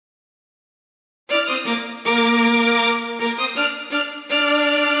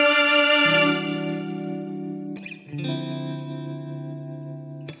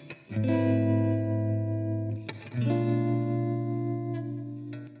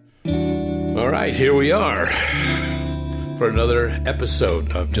All right, here we are for another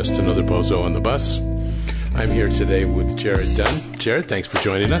episode of Just Another Bozo on the Bus. I'm here today with Jared Dunn. Jared, thanks for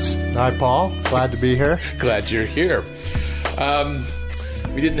joining us. Hi, Paul. Glad to be here. Glad you're here.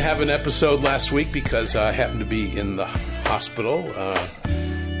 We didn't have an episode last week because I happened to be in the hospital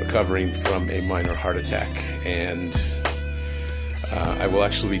recovering from a minor heart attack. And I will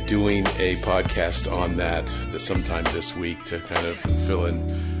actually be doing a podcast on that sometime this week to kind of fill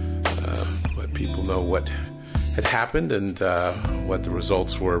in, let people know what had happened and what the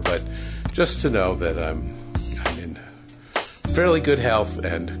results were. But just to know that I'm in fairly good health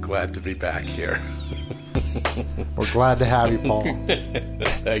and glad to be back here. We're glad to have you, Paul.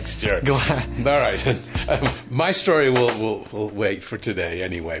 Thanks, Jared. Glad. All right. My story will wait for today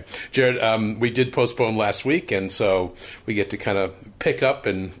anyway. Jared, we did postpone last week, and so we get to kind of pick up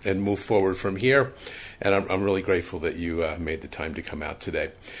and move forward from here. And I'm really grateful that you made the time to come out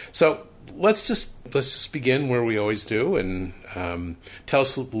today. So let's just begin where we always do, and tell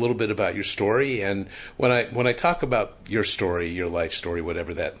us a little bit about your story. And when I talk about your story, your life story,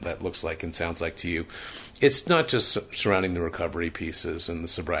 whatever that looks like and sounds like to you, it's not just surrounding the recovery pieces and the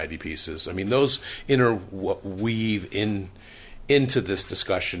sobriety pieces. I mean, those interweave into this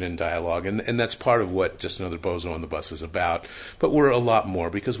discussion and dialogue, and that's part of what Just Another Bozo on the Bus is about. But we're a lot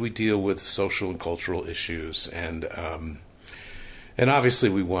more because we deal with social and cultural issues, and obviously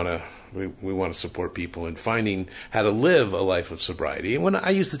we want to support people in finding how to live a life of sobriety. And when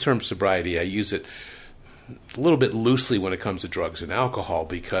I use the term sobriety, I use it a little bit loosely when it comes to drugs and alcohol,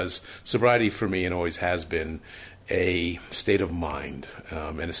 because sobriety for me, and always has been, a state of mind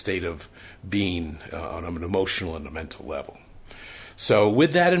and a state of being on an emotional and a mental level. So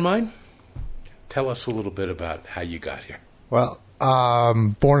with that in mind, tell us a little bit about how you got here. Well,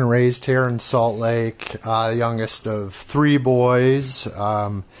 born and raised here in Salt Lake, the youngest of three boys.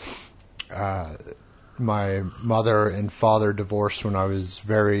 My mother and father divorced when I was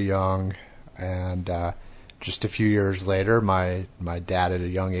very young, and just a few years later, my dad at a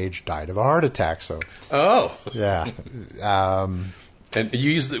young age died of a heart attack. So, yeah. And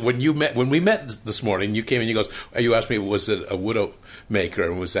you used when we met this morning. You came and you asked me, was it a widow maker,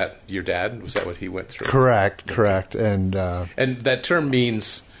 and was that your dad? Was that what he went through? Correct. And that term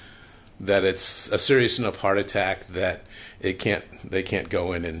means that it's a serious enough heart attack that they can't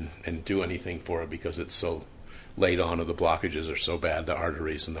go in and do anything for it because it's so late on, or the blockages are so bad, the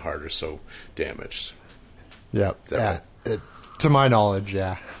arteries in the heart are so damaged. Yep. To my knowledge,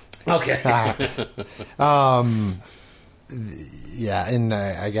 yeah. Okay. Yeah, and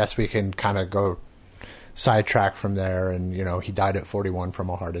I guess we can kind of go sidetrack from there. And he died at 41 from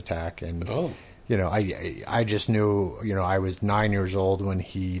a heart attack. And I just knew. I was 9 years old when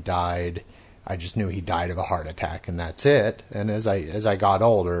he died. I just knew he died of a heart attack, and that's it. And as I got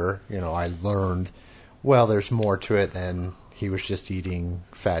older, I learned, well, there's more to it than he was just eating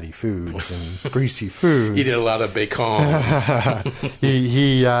fatty foods and greasy foods. He did a lot of bacon.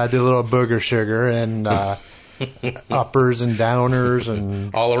 He did a little booger sugar and uppers and downers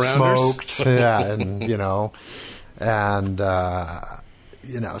and all around smoked. Yeah, and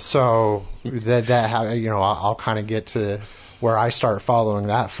so that I'll kind of get to where I start following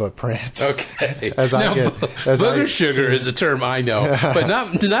that footprint. Okay. Booger sugar is a term I know, but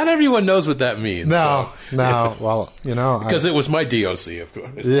not everyone knows what that means. No. Well, because it was my DOC, of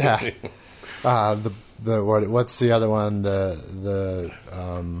course. Yeah. What's the other one? The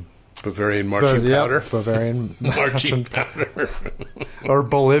Bavarian marching powder. Bavarian marching powder. Or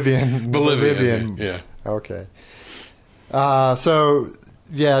Bolivian. Bolivian. Yeah. Okay. So.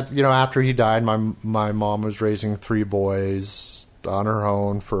 Yeah, after he died, my mom was raising three boys on her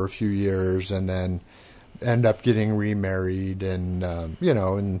own for a few years, and then ended up getting remarried, and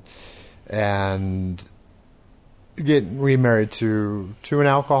and getting remarried to an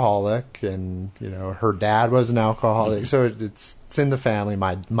alcoholic, and her dad was an alcoholic, so it's in the family.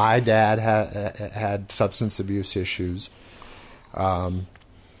 My dad had substance abuse issues.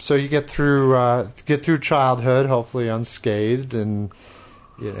 So you get through childhood hopefully unscathed, and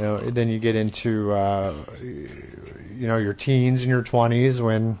then you get into your teens and your 20s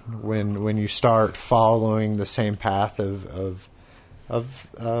when you start following the same path of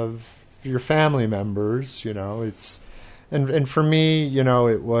your family members. It's and for me,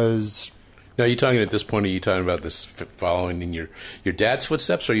 it was. Now, are you talking at this point? Are you talking about this following in your dad's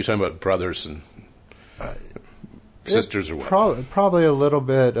footsteps, or are you talking about brothers and sisters, or what? Probably a little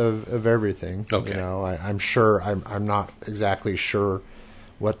bit of everything. Okay. I'm sure. I'm not exactly sure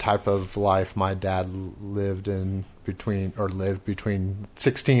what type of life my dad lived between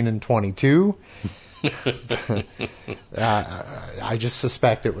 16 and 22. I just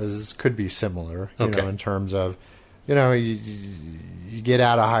suspect could be similar, you know, in terms of, you know, you get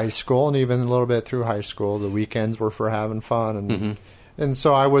out of high school, and even a little bit through high school, the weekends were for having fun, and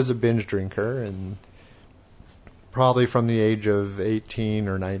so I was a binge drinker, and probably from the age of 18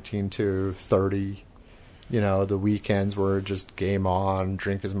 or 19 to 30, you know, the weekends were just game on,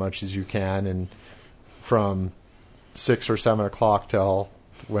 drink as much as you can, and from 6 or 7 o'clock till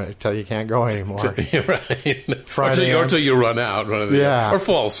you can't go anymore. Right. Friday or till you run out. Or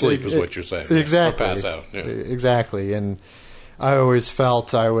fall asleep is what you're saying. Exactly. Or pass out. Yeah. Exactly. And I always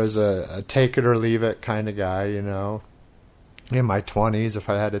felt I was a take it or leave it kind of guy, you know. In my 20s, if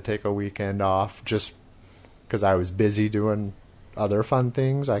I had to take a weekend off, just because I was busy doing other fun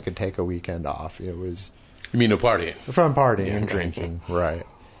things, I could take a weekend off. It was... You mean no partying? From partying and drinking, right.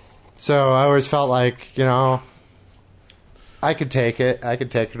 So I always felt like, you know, I could take it. I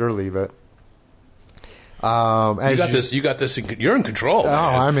could take it or leave it. You got this. You're in control. Oh,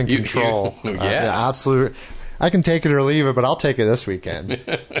 man. I'm in control. Yeah, absolutely. I can take it or leave it, but I'll take it this weekend.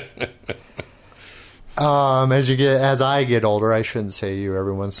 As I get older, I shouldn't say you.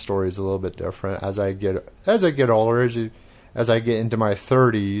 Everyone's story is a little bit different. As I get older, as I get into my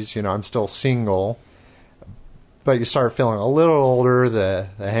 30s, you know, I'm still single. But you start feeling a little older. The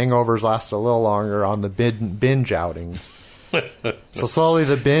hangovers last a little longer on the binge outings. So slowly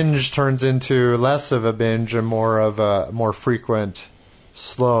the binge turns into less of a binge and more of a more frequent a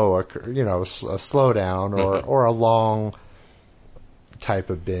slowdown or a long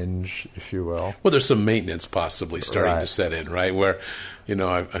type of binge, if you will. Well, there's some maintenance possibly starting to set in, right? Where, you know,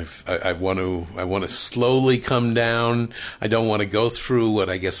 I want to slowly come down. I don't want to go through what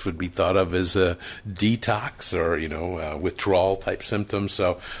I guess would be thought of as a detox or, you know, withdrawal type symptoms.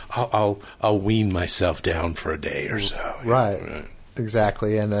 So I'll wean myself down for a day or so. Right.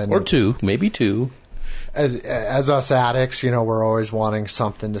 Exactly. And then, or two, maybe two. As us addicts, you know, we're always wanting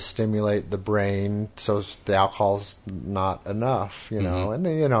something to stimulate the brain, so the alcohol's not enough, you know. And,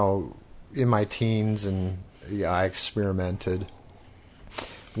 you know, in my teens, and I experimented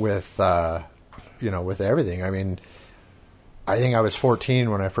with, with everything. I mean, I think I was 14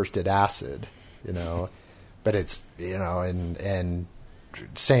 when I first did acid, you know, but it's, you know, and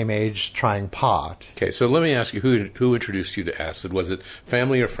same age trying pot. Okay, so let me ask you, who introduced you to acid? Was it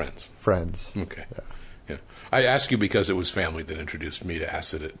family or friends? Friends. Okay. Yeah. I ask you because it was family that introduced me to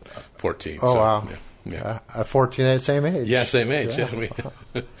acid at 14. Oh, so, wow. Yeah. At 14, at the same age. Yeah, same age. Yeah.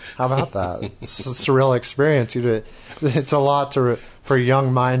 How about that? It's a surreal experience. It's a lot for a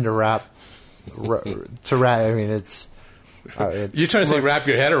young mind to wrap. I mean, it's you're trying to say wrap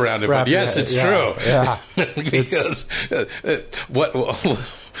your head around it, but yes, it's true. Yeah. Because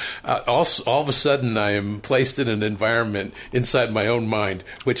all of a sudden I am placed in an environment inside my own mind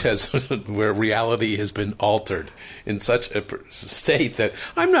where reality has been altered in such a state that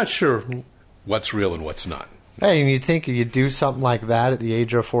I'm not sure what's real and what's not. Hey, and you'd think you'd do something like that at the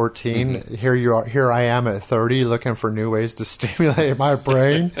age of 14. Here I am at 30 looking for new ways to stimulate my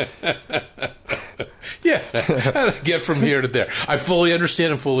brain. Yeah, how to get from here to there. I fully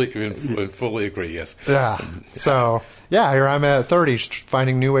understand and fully agree, yes. Yeah. So, yeah, here I'm at 30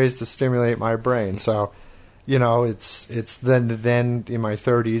 finding new ways to stimulate my brain. So, you know, it's then in my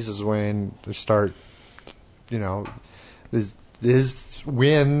 30s is when I start, you know, is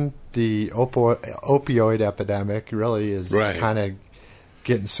when the opioid epidemic really is kind of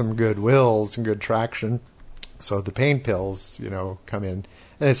getting some good wills and good traction. So the pain pills, you know, come in.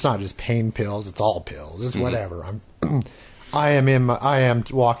 And it's not just pain pills; it's all pills. It's whatever. I am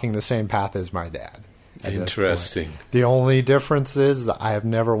walking the same path as my dad. Interesting. The only difference is I have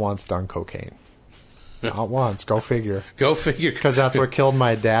never once done cocaine. Not once. Go figure. Go figure. Because that's what killed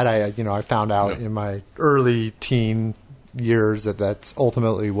my dad. I found out in my early teen years that's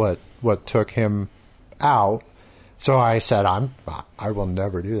ultimately what took him out. So I said, I will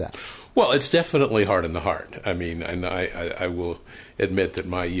never do that. Well, it's definitely hard in the heart. I mean, and I will admit that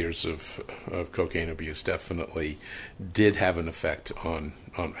my years of cocaine abuse definitely did have an effect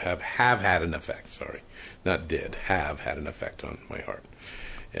have had an effect. Sorry, not did have had an effect on my heart,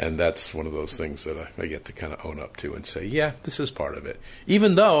 and that's one of those things that I get to kind of own up to and say, yeah, this is part of it.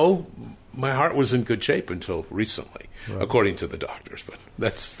 Even though my heart was in good shape until recently, according to the doctors, but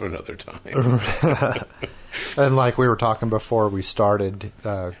that's for another time. And like we were talking before we started,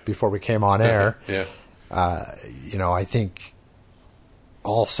 before we came on air, I think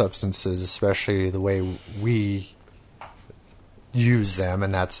all substances, especially the way we use them,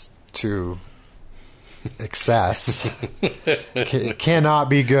 and that's to excess cannot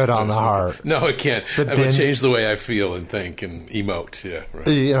be good on the heart. No, it can't. It would change the way I feel and think and emote. Yeah,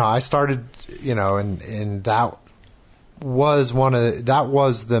 right. I started, and that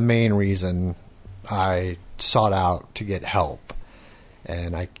was the main reason I sought out to get help,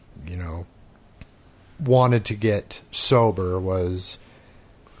 and I, wanted to get sober was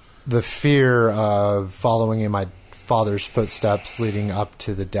the fear of following in my father's footsteps leading up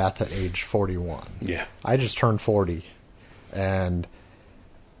to the death at age 41. Yeah. I just turned 40, and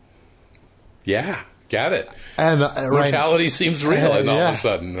yeah, got it. And mortality seems real, and all of a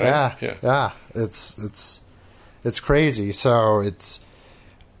sudden, right? Yeah. It's crazy. So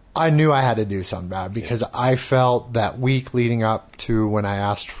I knew I had to do something about it because I felt that week leading up to when I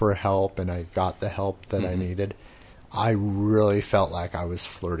asked for help and I got the help that I needed, I really felt like I was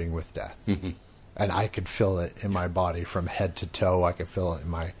flirting with death. And I could feel it in my body from head to toe. I could feel it in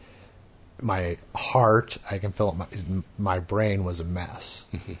my heart. I can feel it. My brain was a mess.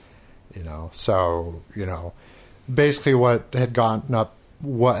 So basically, what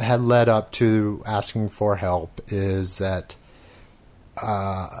had led up to asking for help is that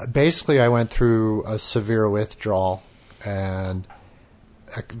basically I went through a severe withdrawal, and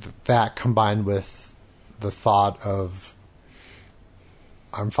that combined with the thought of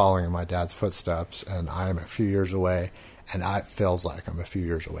I'm following in my dad's footsteps, and I'm a few years away, and it feels like I'm a few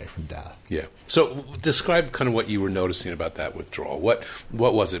years away from death. Yeah. So describe kind of what you were noticing about that withdrawal. What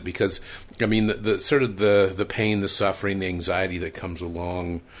was it? Because, I mean, the sort of the pain, the suffering, the anxiety that comes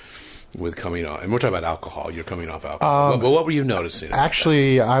along with coming off, and we're talking about alcohol. You're coming off alcohol. But what were you noticing?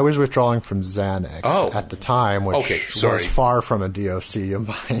 Actually, I was withdrawing from Xanax at the time, which was far from a DOC of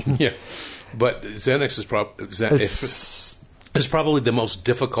mine. Yeah. But Xanax is probably the most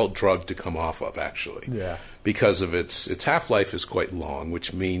difficult drug to come off of, actually. Yeah. Because of its half-life is quite long,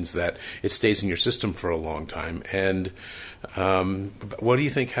 which means that it stays in your system for a long time. And what do you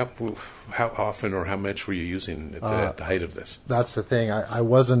think, how often or how much were you using at the height of this? That's the thing. I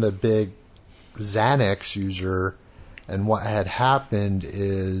wasn't a big Xanax user, and what had happened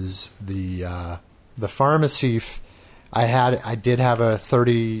is the pharmacy I did have a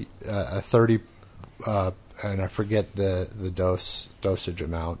 30 and I forget the dosage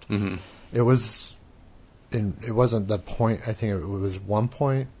amount. It wasn't the point. I think it was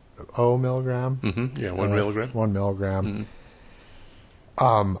 1.0 milligram. Yeah, 1 milligram. 1 milligram.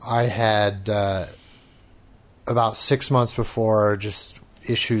 I had about 6 months before just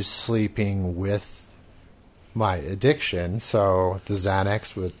issues sleeping with my addiction. So the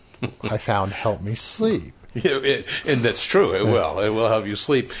Xanax I found helped me sleep. Yeah, and that's true. It will. It will help you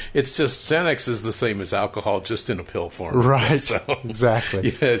sleep. It's just Xanax is the same as alcohol, just in a pill form. Right. So,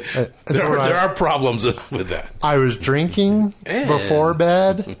 exactly. Yeah, there are problems with that. I was drinking before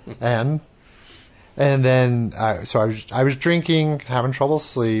bed, and then I was drinking, having trouble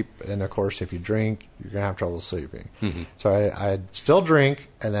sleep, and of course, if you drink, you're gonna have trouble sleeping. So I'd still drink,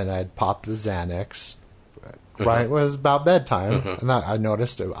 and then I'd pop the Xanax. Right, it was about bedtime, and I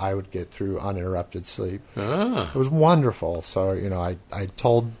noticed I would get through uninterrupted sleep. It was wonderful. So, I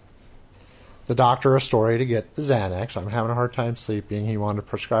told the doctor a story to get the Xanax. I'm having a hard time sleeping. He wanted to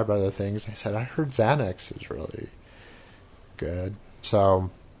prescribe other things. I said, I heard Xanax is really good. So,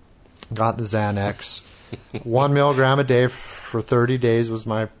 got the Xanax. 1 milligram a day for 30 days was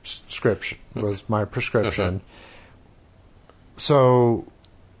my prescription. So,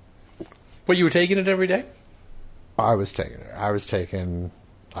 Well, you were taking it every day? I was taking it. I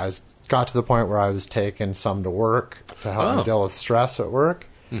got to the point where I was taking some to work to help me deal with stress at work.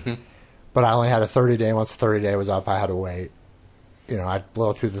 But I only had a 30-day. Once the 30 day was up, I had to wait. I'd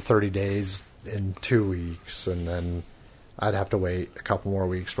blow through the 30 days in 2 weeks, and then I'd have to wait a couple more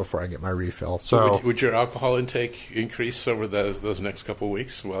weeks before I get my refill. So would your alcohol intake increase over those next couple of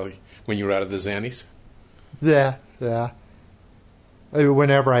weeks when you were out of the Xannies? Yeah.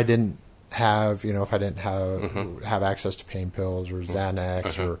 Whenever I didn't have, if I didn't have access to pain pills or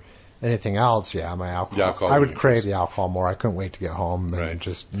Xanax or anything else, my alcohol I would crave the alcohol more. I couldn't wait to get home and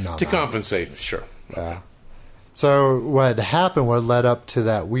just numb to compensate, sure. Yeah. So what happened, what led up to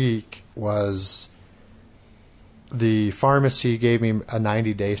that week was the pharmacy gave me a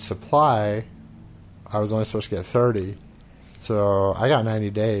 90-day supply. I was only supposed to get 30. So I got 90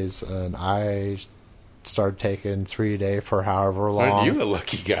 days, and I started taking 3 a day for however long. Aren't you a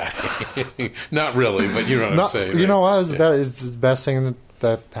lucky guy? Not really, but you know what I'm saying. You know what? It's the best thing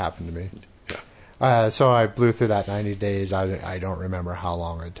that happened to me. Yeah. So I blew through that 90 days. I don't remember how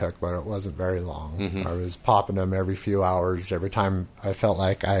long it took, but it wasn't very long. I was popping them every few hours, every time I felt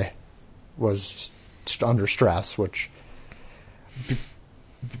like I was under stress, which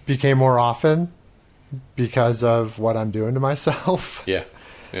became more often. because of what I'm doing to myself. Yeah.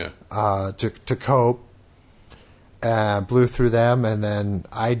 To cope. Blew through them, and then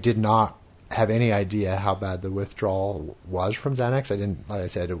I did not have any idea how bad the withdrawal was from Xanax. I didn't, like I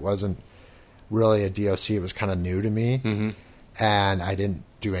said, it wasn't really a DOC. It was kind of new to me, and I didn't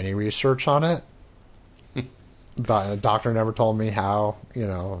do any research on it. The doctor never told me how,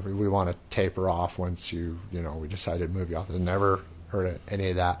 we want to taper off once we decided to move you off. I never heard of any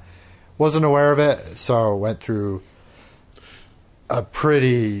of that. Wasn't aware of it, so went through a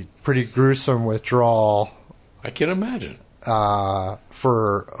pretty gruesome withdrawal. I can imagine.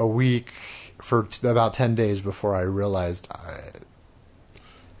 For a week, for about 10 days before I realized,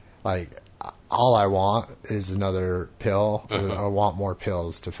 all I want is another pill. I want more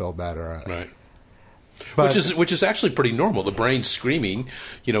pills to feel better. Right. But, which is actually pretty normal. The brain's screaming,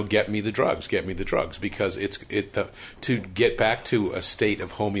 get me the drugs, because to get back to a state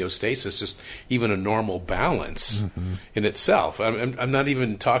of homeostasis, just even a normal balance in itself. I'm not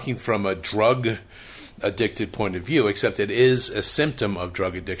even talking from a drug addicted point of view, except it is a symptom of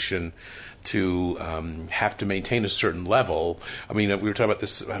drug addiction to have to maintain a certain level. I mean, we were talking about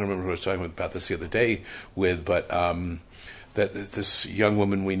this. I don't remember who I was talking about this the other day with, but that this young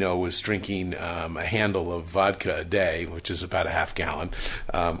woman we know was drinking a handle of vodka a day, which is about a half gallon,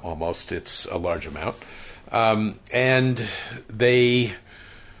 almost. It's a large amount, and they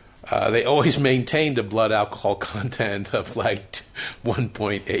always maintained a blood alcohol content of like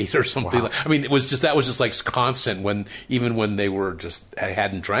 1.8 or something. Wow. I mean, that was just like constant even when they were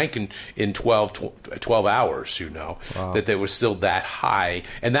hadn't drank in 12 hours, wow. That they were still that high,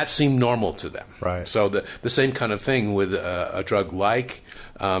 and that seemed normal to them. Right. So the same kind of thing with a drug like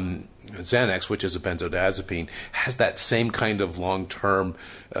Xanax, which is a benzodiazepine, has that same kind of long-term,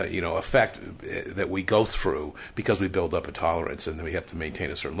 effect that we go through because we build up a tolerance and then we have to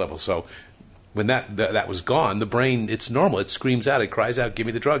maintain a certain level. So when that was gone, the brain, it's normal. It screams out, it cries out, give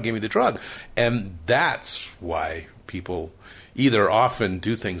me the drug. And that's why people either often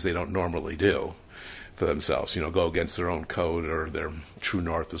do things they don't normally do for themselves, go against their own code or their true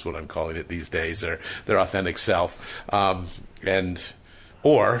north is what I'm calling it these days, their authentic self.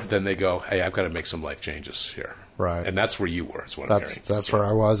 Or then they go, hey, I've got to make some life changes here. Right. And that's where you were, is what I'm hearing. That's where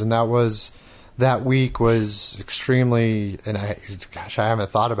I was. And that week was extremely, and I haven't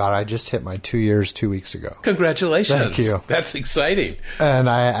thought about it. I just hit my 2 years 2 weeks ago. Congratulations. Thank you. That's exciting. And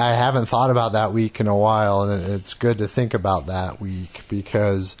I haven't thought about that week in a while, and it's good to think about that week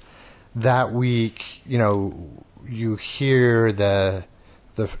because that week, you hear the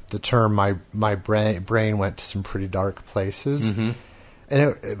term, my brain went to some pretty dark places. Mm-hmm.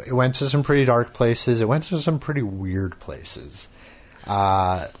 And it went to some pretty dark places. It went to some pretty weird places.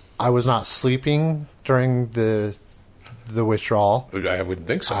 I was not sleeping during the withdrawal. I wouldn't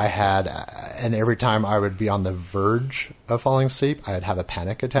think so. I had, and every time I would be on the verge of falling asleep, I'd have a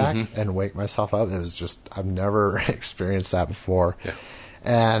panic attack and wake myself up. It was just, I've never experienced that before. Yeah.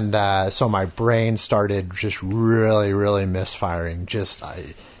 And so my brain started just really, really misfiring.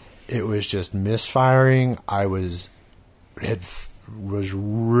 It was just misfiring. I was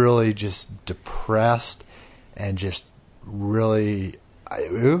really just depressed and just really,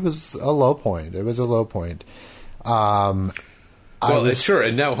 it was a low point. Sure,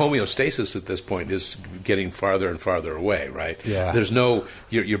 and now homeostasis at this point is getting farther and farther away, right? Yeah. There's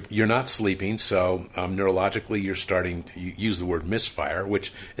you're not sleeping, so neurologically you're starting to use the word misfire,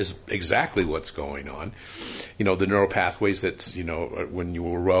 which is exactly what's going on. The neural pathways that, when you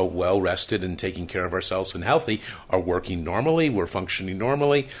were well rested and taking care of ourselves and healthy are working normally, we're functioning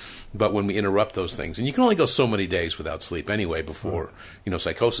normally. But when we interrupt those things, and you can only go so many days without sleep anyway before,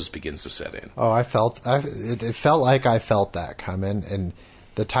 psychosis begins to set in. Oh, it felt like I felt that coming. And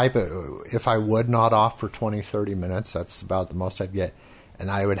the type of, if I would nod off for 20, 30 minutes, that's about the most I'd get.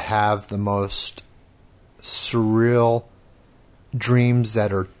 And I would have the most surreal dreams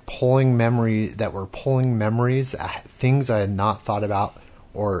that were pulling memories, things I had not thought about,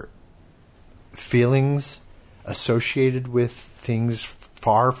 or feelings associated with things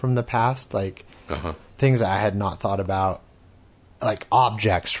far from the past, like things that I had not thought about, like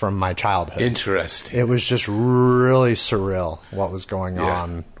objects from my childhood. Interesting. It was just really surreal what was going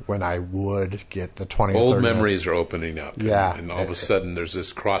on when I would get the 20 old 30 memories minutes. are opening up. Yeah. And all of a sudden there's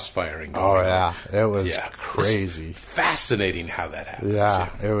this cross-firing going on. Oh, yeah. It was crazy. It's fascinating how that happens. Yeah.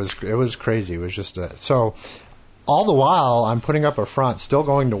 It was crazy. It was just so all the while I'm putting up a front, still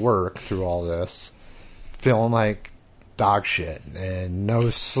going to work through all this, feeling like dog shit and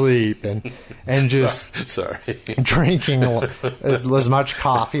no sleep and just sorry. drinking as much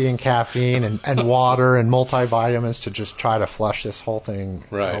coffee and caffeine and water and multivitamins to just try to flush this whole thing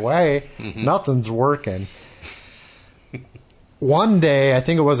away. Mm-hmm. Nothing's working. One day, I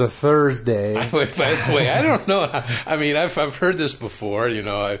think it was a Thursday. By the way, I don't know. I mean, I've heard this before.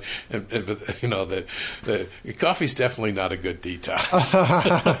 The coffee's definitely not a good detox.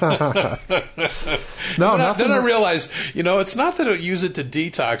 No, then I realized, it's not that I use it to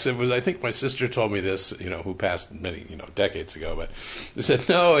detox. It was, I think, my sister told me this, who passed many, decades ago. But they said,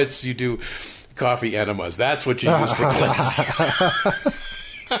 no, you do coffee enemas. That's what you use for cleansing.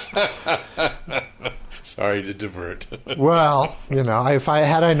 Sorry to divert. Well, if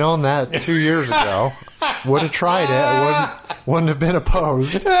I known that 2 years ago, would have tried it. Wouldn't have been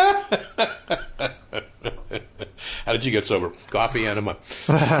opposed. How did you get sober? Coffee enema.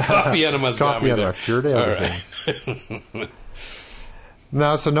 Coffee enemas got me there. Cured everything. Right.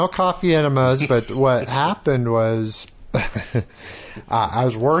 No, so no coffee enemas, but what happened was I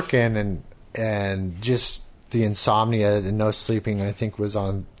was working and just the insomnia and no sleeping, I think, was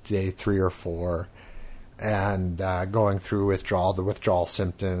on day 3 or 4. And going through the withdrawal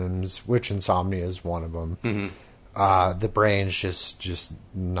symptoms, which insomnia is one of them. Mm-hmm. The brain's just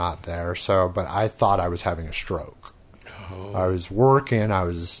not there. So, but I thought I was having a stroke. Oh. I was working. I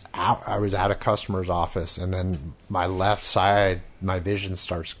was at a customer's office, and then my left side, my vision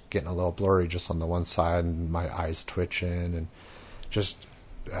starts getting a little blurry just on the one side, and my eyes twitching, and just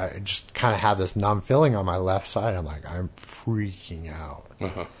kind of have this numb feeling on my left side. I'm like, I'm freaking out.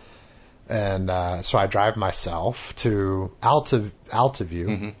 Uh-huh. And so I drive myself to Altaview,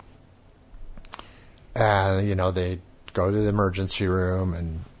 mm-hmm. And they go to the emergency room,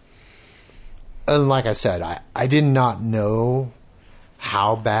 and like I said, I did not know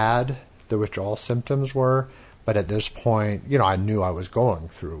how bad the withdrawal symptoms were, but at this point, I knew I was going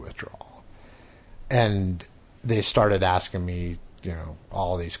through withdrawal, and they started asking me,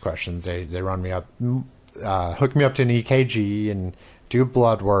 all these questions. They run me up, hook me up to an EKG, and do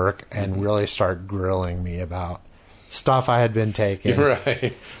blood work and really start grilling me about stuff I had been taking.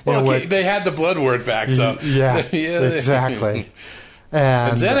 Right. Well, they had the blood work back, so. Yeah, exactly.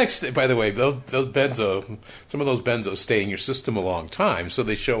 And Xanax, by the way, some of those benzos stay in your system a long time, so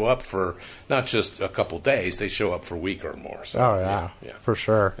they show up for not just a couple days, they show up for a week or more. So, yeah, for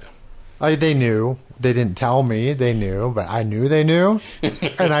sure. Yeah. They knew. They didn't tell me they knew, but I knew they knew.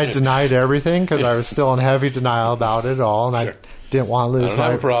 And I denied everything because I was still in heavy denial about it all. And sure. I didn't want to lose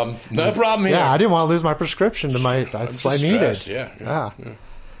my problem. No problem here. Yeah, I didn't want to lose my prescription to my. That's what I needed. Yeah.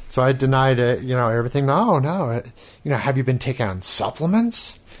 So I denied it. Everything. No. Have you been taking on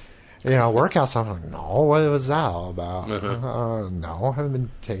supplements? Workout supplements. No. What was that all about? Uh-huh. No, I haven't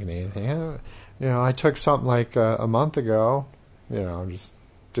been taking anything. I took something like a month ago. Just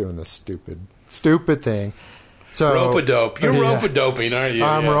doing this stupid thing. So rope-a-dope. You're rope-a-doping, aren't you?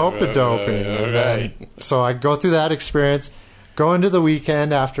 I'm rope-a-doping. Right. So I go through that experience. Go into the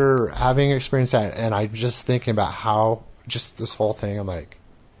weekend after having experienced that, and I'm just thinking about how just this whole thing. I'm like,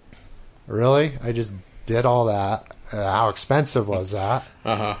 really? I just did all that. How expensive was that?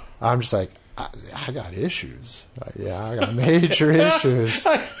 Uh-huh. I'm just like, I got issues. I got major issues.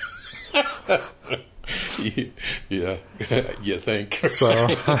 Yeah, you think. So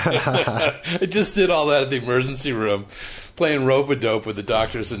I just did all that at the emergency room, playing rope-a-dope with the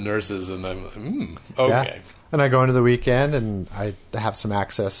doctors and nurses, and I'm okay. Yeah. And I go into the weekend, and I have some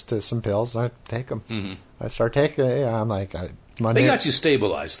access to some pills, and I take them. Mm-hmm. I start taking it. I'm like, Monday. They got you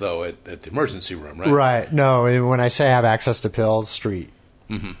stabilized, though, at the emergency room, right? Right. No, when I say I have access to pills, street.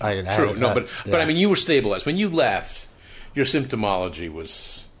 Mm-hmm. True. But I mean, you were stabilized. When you left, your symptomology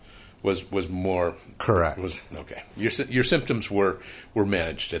was more correct. Okay. Your symptoms were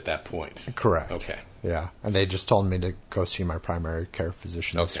managed at that point. Correct. Okay. Yeah, and they just told me to go see my primary care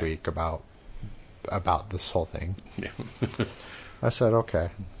physician this week about this whole thing. Yeah. I said okay.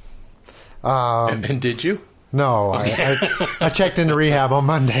 And did you? No, okay. I checked into rehab on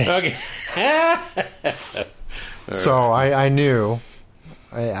Monday. Okay. So I knew.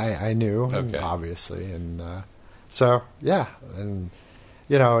 I knew, okay. Obviously, and so yeah, and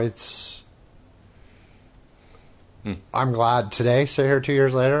it's. I'm glad today. Stay here 2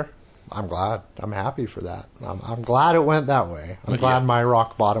 years later. I'm glad. I'm happy for that. I'm glad it went that way. I'm glad my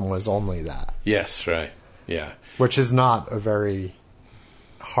rock bottom was only that. Yes, right. Yeah. Which is not a very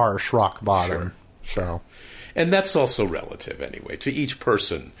harsh rock bottom. Sure. So. And that's also relative anyway. To each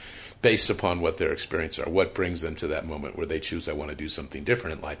person, based upon what their experience are, what brings them to that moment where they choose, I want to do something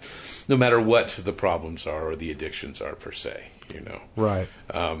different in life, no matter what the problems are or the addictions are per se. Right.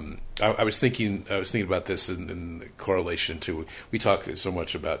 I was thinking about this in correlation to, we talk so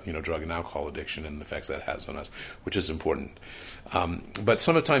much about drug and alcohol addiction and the effects that has on us, which is important. But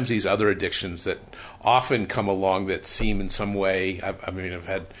sometimes these other addictions that often come along that seem in some way, I've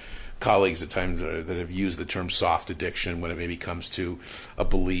had colleagues at times that have used the term soft addiction when it maybe comes to a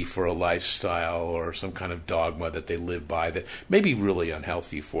belief or a lifestyle or some kind of dogma that they live by that may be really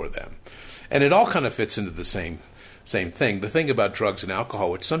unhealthy for them. And it all kind of fits into the same thing. The thing about drugs and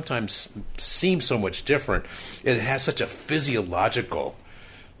alcohol, which sometimes seems so much different, it has such a physiological,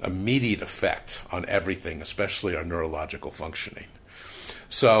 immediate effect on everything, especially our neurological functioning.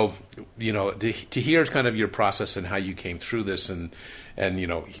 So, to hear kind of your process and how you came through this, and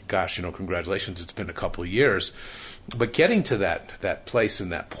gosh, congratulations, it's been a couple of years. But getting to that place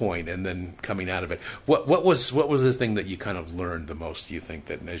and that point, and then coming out of it, what was the thing that you kind of learned the most? Do you think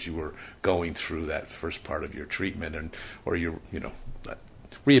that as you were going through that first part of your treatment, or your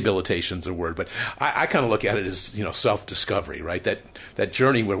rehabilitation's a word, but I kind of look at it as self-discovery, right? That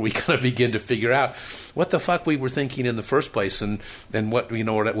journey where we kind of begin to figure out what the fuck we were thinking in the first place, and what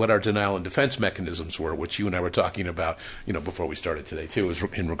what our denial and defense mechanisms were, which you and I were talking about before we started today too, is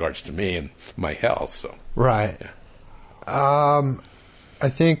in regards to me and my health. So right. Yeah. I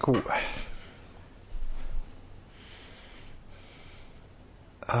think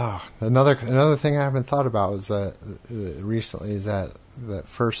another thing I haven't thought about was that recently is that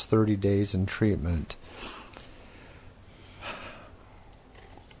first 30 days in treatment.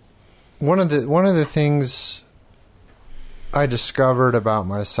 One of the things I discovered about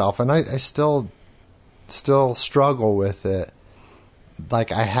myself, and I still struggle with it.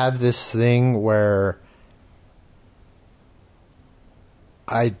 Like, I have this thing where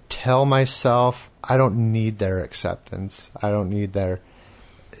I tell myself I don't need their acceptance. I don't need their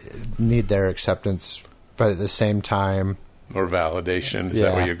acceptance, but at the same time, or validation. Is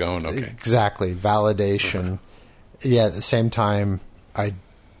that where you're going? Okay, exactly, validation. Yeah, at the same time, I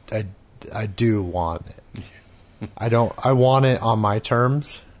do want it. I want it on my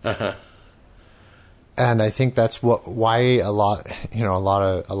terms. Uh-huh. And I think that's why a lot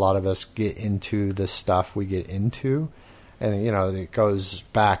of us get into the stuff we get into. And, it goes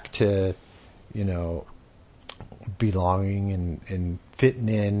back to, belonging and fitting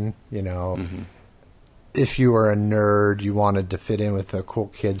in, Mm-hmm. If you were a nerd, you wanted to fit in with the cool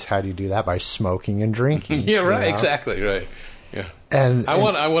kids. How do you do that? By smoking and drinking. Yeah, right, exactly, right. Yeah. And I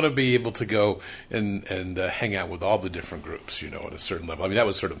want to be able to go and hang out with all the different groups, at a certain level. I mean, that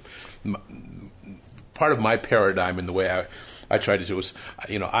was sort of part of my paradigm in the way I tried to do was,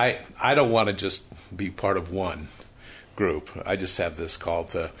 I don't want to just be part of one group. I just have this call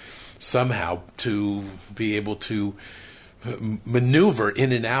to somehow to be able to maneuver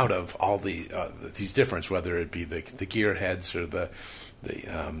in and out of all these different, whether it be the gearheads or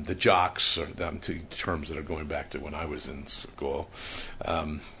the jocks, or two terms that are going back to when I was in school.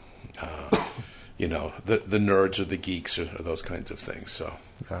 The nerds or the geeks or those kinds of things. So,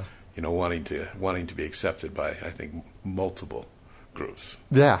 yeah. Wanting to be accepted by, I think, multiple groups.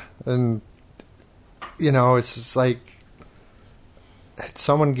 Yeah, and it's just like, had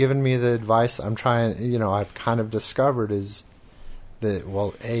someone given me the advice I'm trying, I've kind of discovered is that,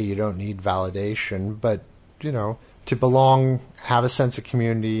 well, you don't need validation, but, to belong, have a sense of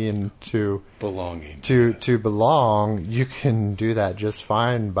community, and to belonging, to belong, you can do that just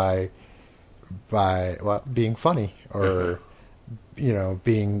fine by being funny, or,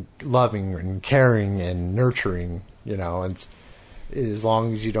 being loving and caring and nurturing, and as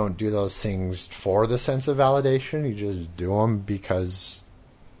long as you don't do those things for the sense of validation, you just do them because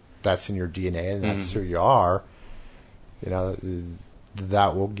that's in your DNA and that's who you are,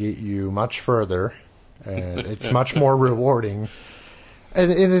 that will get you much further, and it's much more rewarding.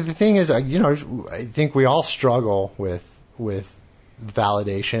 And the thing is, I think we all struggle with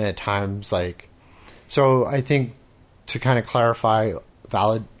validation at times. Like, so I think to kind of clarify,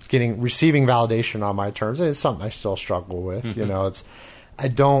 receiving validation on my terms is something I still struggle with.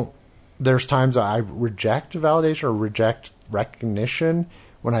 Mm-hmm. There's times I reject validation or reject recognition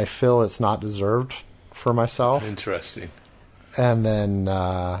when I feel it's not deserved for myself. Interesting. And then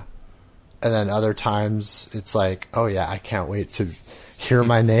other times it's like, oh yeah, I can't wait to hear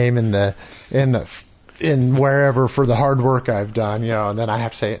my name in wherever for the hard work I've done, and then I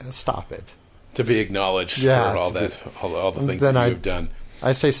have to say, stop it. To be acknowledged for all the things that you've done.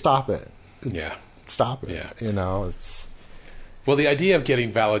 I say, stop it. Yeah. Stop it. Yeah. It's. Well, the idea of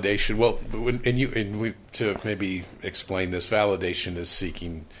getting validation. Well, to maybe explain this, validation is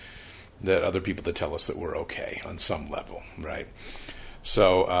seeking that other people that tell us that we're okay on some level, right?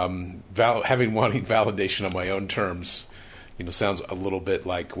 So wanting validation on my own terms, sounds a little bit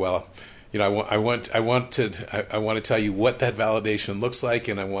like, well, I want to tell you what that validation looks like,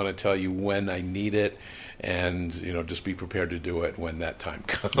 and I want to tell you when I need it, and just be prepared to do it when that time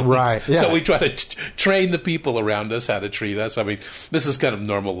comes. Right. Yeah. So we try to train the people around us how to treat us. I mean, this is kind of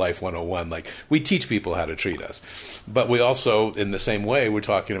normal life 101. Like, we teach people how to treat us, but we also, in the same way, we're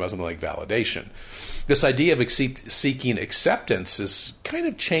talking about something like validation. This idea of seeking acceptance kind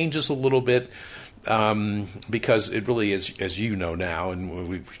of changes a little bit. Because it really is, as you know now, and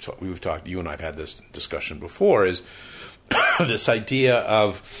we've talked, you and I have had this discussion before, is this idea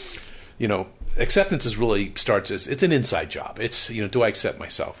of, acceptance starts as, it's an inside job. It's, do I accept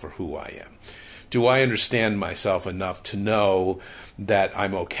myself for who I am? Do I understand myself enough to know that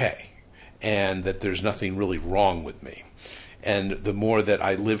I'm okay and that there's nothing really wrong with me? And the more that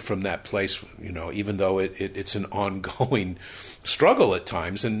I live from that place, even though it's an ongoing struggle at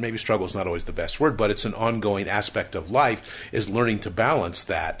times, and maybe struggle is not always the best word, but it's an ongoing aspect of life, is learning to balance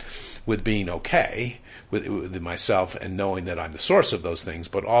that with being okay with myself and knowing that I'm the source of those things,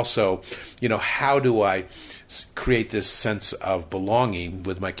 but also, how do I create this sense of belonging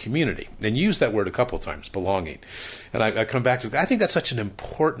with my community? And you use that word a couple of times, belonging. And I come back to, I think that's such an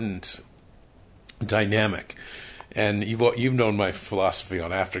important dynamic. And you've known my philosophy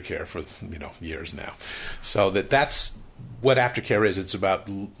on aftercare for years now, so that's what aftercare is. It's about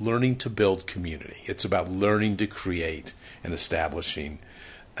learning to build community. It's about learning to create and establishing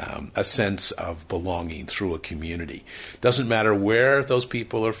a sense of belonging through a community. Doesn't matter where those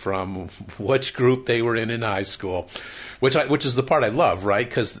people are from, which group they were in high school, which is the part I love, right?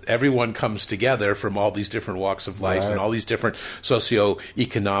 Because everyone comes together from all these different walks of life, right, and all these different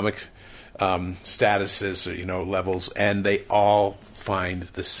socioeconomic statuses, levels, and they all find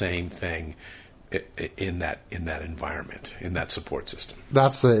the same thing in that environment, in that support system.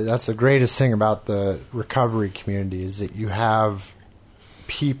 That's the greatest thing about the recovery community, is that you have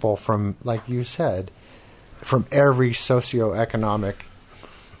people from, like you said, from every socioeconomic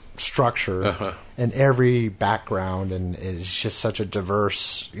structure and every background, and it's just such a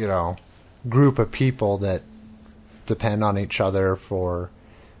diverse, group of people that depend on each other for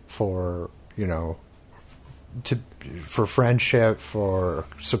friendship, for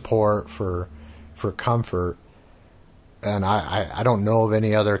support, for comfort. And I don't know of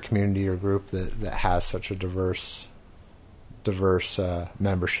any other community or group that has such a diverse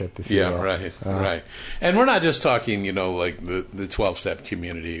membership, if you will. Right. And we're not just talking, like the 12-step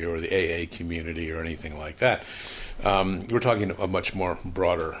community or the AA community or anything like that. We're talking a much more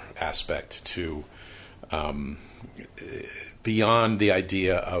broader aspect to beyond the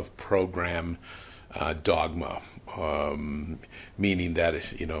idea of program dogma, meaning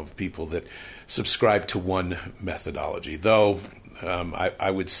that people that subscribe to one methodology. Though I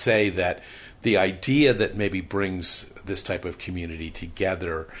would say that the idea that maybe brings this type of community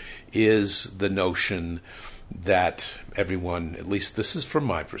together is the notion that everyone, at least this is from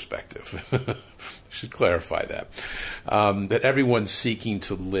my perspective, I should clarify that everyone's seeking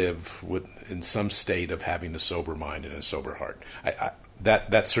to live in some state of having a sober mind and a sober heart.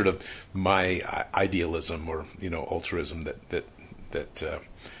 That's sort of my idealism or altruism that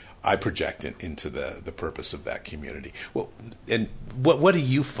I project into the purpose of that community. Well, and what do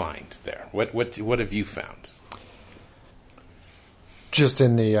you find there? What have you found? Just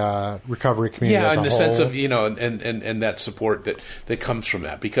in the recovery community, as a whole? In the sense of and that support that comes from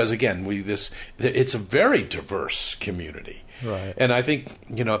that, because again, it's a very diverse community, right? And I think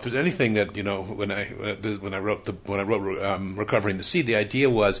if there's anything that when I wrote Recovering the Seed, the idea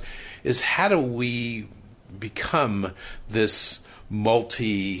is how do we become this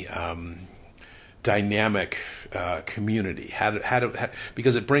multi dynamic community,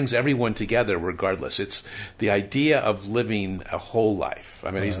 because it brings everyone together regardless. It's the idea of living a whole life.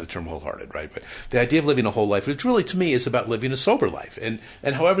 I mean, I use the term wholehearted, right? But the idea of living a whole life, which really to me is about living a sober life, and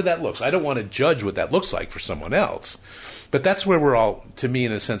however that looks. I don't want to judge what that looks like for someone else, but that's where we're all, to me,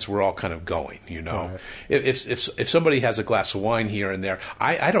 in a sense, we're all kind of going. Right. If somebody has a glass of wine here and there,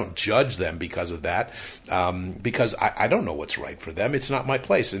 I don't judge them because of that, because I don't know what's right for them. It's not my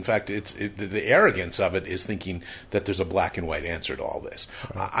place. In fact, the arrogance of it is thinking that there's a black and white answer to all this.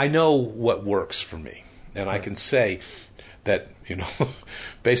 Right. I know what works for me, and I can say that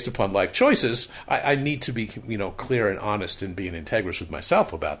based upon life choices, I need to be clear and honest and being integrous with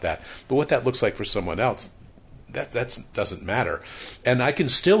myself about that. But what that looks like for someone else, that doesn't matter, and I can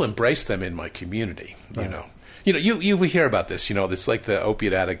still embrace them in my community. Right. You hear about this. It's like the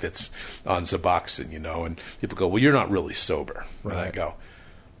opiate addict that's on Suboxone. And people go, "Well, you're not really sober." Right. And I go,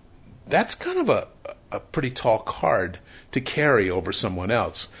 that's kind of a pretty tall card to carry over someone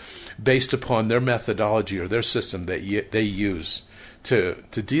else based upon their methodology or their system that they use to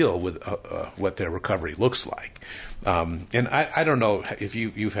deal with what their recovery looks like. And I don't know if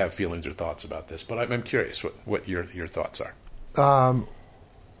you have feelings or thoughts about this, but I'm curious what your thoughts are.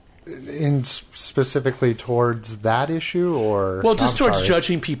 In specifically towards that issue, or well, just towards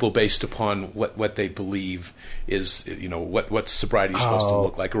judging people based upon what they believe is, what sobriety is supposed to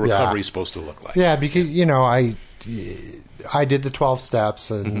look like, or recovery is supposed to look like. Yeah, because I did the 12 steps,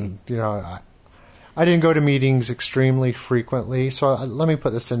 and I didn't go to meetings extremely frequently. So let me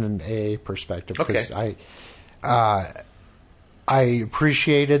put this in an AA perspective, because I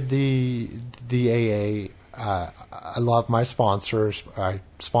appreciated the AA. I love my sponsors.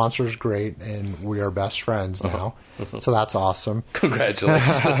 Sponsor's great, and we are best friends now. So that's awesome.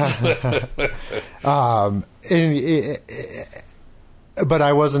 Congratulations. But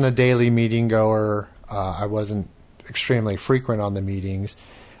I wasn't a daily meeting goer. I wasn't extremely frequent on the meetings.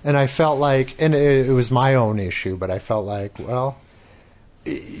 And I felt like, and it was my own issue, but I felt like, well,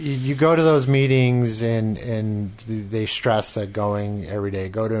 you go to those meetings and they stress that going every day,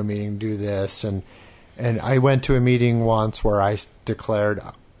 go to a meeting, do this. And I went to a meeting once where I declared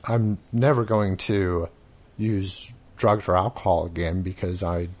I'm never going to use drugs or alcohol again, because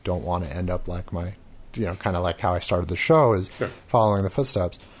I don't want to end up like my, kind of like how I started the show, is following the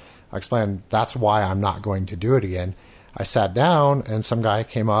footsteps. I explained that's why I'm not going to do it again. I sat down and some guy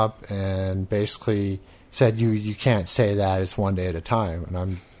came up and basically said, you can't say that, it's one day at a time. And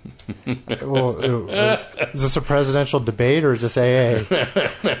I'm, well, is this a presidential debate or is this AA?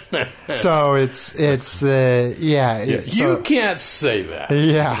 So it's the, you can't say that.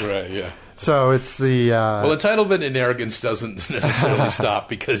 Yeah. Right, yeah. So it's the... well, entitlement and arrogance doesn't necessarily stop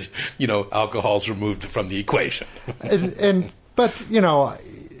because, alcohol's removed from the equation. But,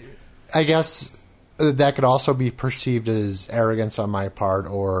 I guess that could also be perceived as arrogance on my part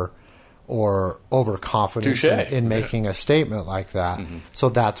or overconfidence in making a statement like that. Mm-hmm. So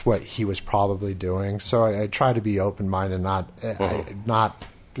that's what he was probably doing. So I try to be open-minded, not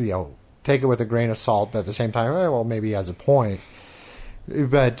take it with a grain of salt, but at the same time, well, maybe he has a point.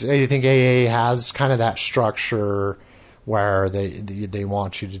 But I think AA has kind of that structure where they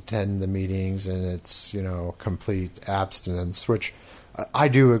want you to attend the meetings, and it's complete abstinence, which I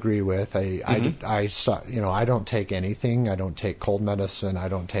do agree with. I don't take anything. I don't take cold medicine. I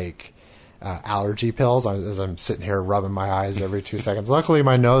don't take allergy pills. As I'm sitting here rubbing my eyes every 2 seconds. Luckily,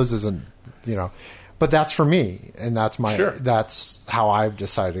 my nose isn't. But that's for me, and that's that's how I've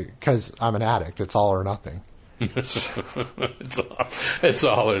decided, because I'm an addict. It's all or nothing. It's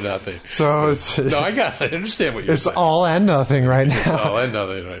all or nothing. So it's no, I understand what you're saying. It's all and nothing right now. It's all and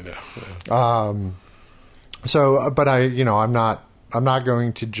nothing right now. So, but I'm not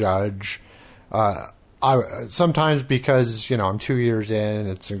going to judge. I sometimes, because I'm 2 years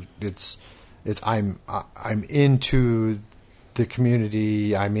in. I'm into the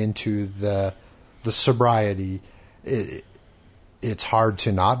community. I'm into the sobriety. It's hard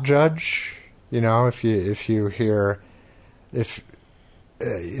to not judge. If you hear, if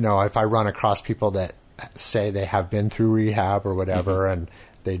I run across people that say they have been through rehab or whatever, mm-hmm. and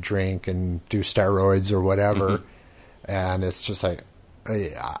they drink and do steroids or whatever, mm-hmm. and it's just like,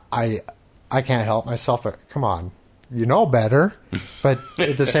 I can't help myself. But come on, better. But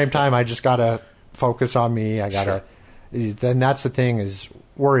at the same time, I just gotta focus on me. I gotta. Sure. Then that's the thing, is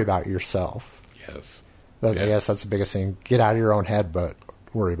worry about yourself. Yes. I guess that's the biggest thing. Get out of your own head, but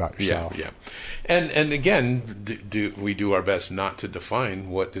worry about yourself. Yeah. And again, we do our best not to define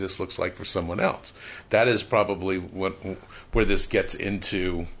what this looks like for someone else. That is probably where this gets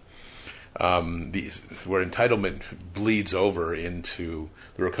into where entitlement bleeds over into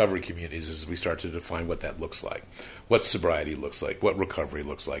the recovery communities, as we start to define what that looks like, what sobriety looks like, what recovery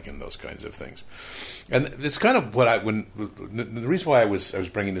looks like, and those kinds of things. And it's kind of what the reason why I was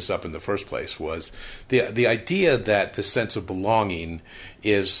bringing this up in the first place was the idea that the sense of belonging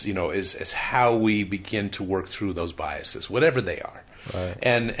is how we begin to work through those biases, whatever they are. Right.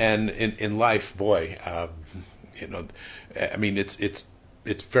 And in life, boy, I mean,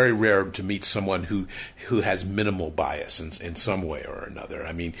 it's very rare to meet someone who has minimal bias in some way or another.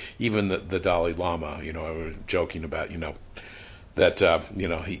 I mean, even the Dalai Lama, I was joking about, that,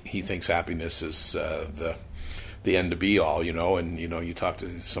 he thinks happiness is the end to be all, and, you talk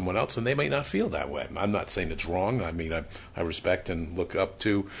to someone else and they may not feel that way. I'm not saying it's wrong. I mean, I respect and look up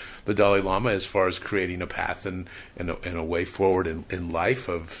to the Dalai Lama as far as creating a path and a way forward in life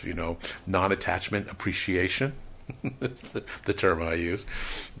of, non-attachment appreciation. That's the term I use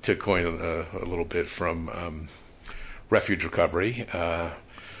to coin a little bit from refuge recovery,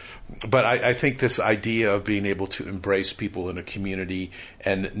 But I think this idea of being able to embrace people in a community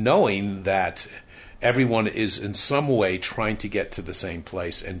and knowing that everyone is in some way trying to get to the same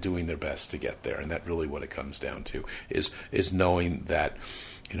place and doing their best to get there, and that's really what it comes down to, is knowing that,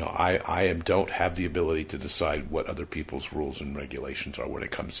 I don't have the ability to decide what other people's rules and regulations are when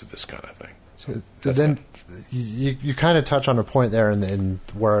it comes to this kind of thing. So then you kind of touch on a point there, and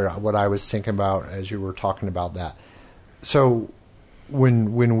what I was thinking about as you were talking about that. So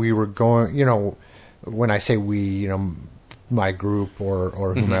when we were going, when I say we, my group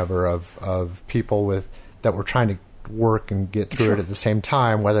or whomever of people that were trying to work and get through it at the same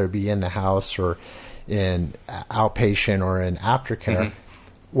time, whether it be in the house or in outpatient or in aftercare,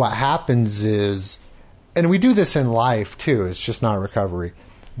 what happens is, and we do this in life too, it's just not recovery,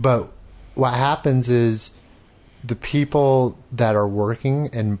 but what happens is the people that are working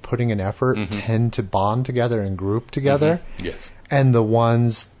and putting an effort tend to bond together and group together. Yes. And the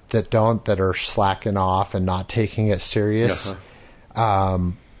ones that don't, that are slacking off and not taking it serious,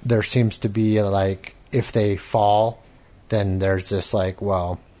 there seems to be like, if they fall, then there's this like,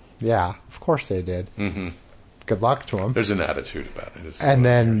 well, yeah, of course they did. Good luck to them. There's an attitude about it. And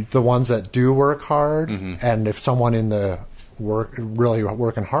then the ones that do work hard, and if someone in the really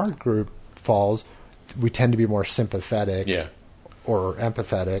working hard group falls, we tend to be more sympathetic or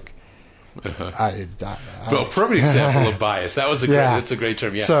empathetic. Well, perfect example of bias. That was that's a great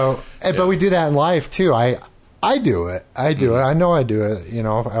term. Yeah. So, but we do that in life too. I do it. I do it. I know I do it.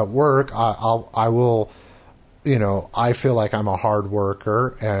 At work, I will. I feel like I'm a hard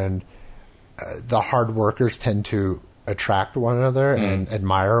worker, and the hard workers tend to attract one another and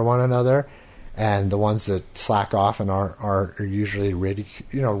admire one another. And the ones that slack off and are usually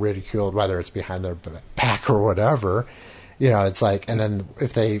ridiculed, whether it's behind their back or whatever. It's like, and then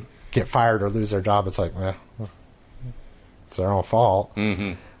if they get fired or lose their job, it's like, it's their own fault.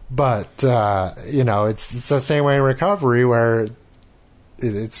 But it's the same way in recovery, where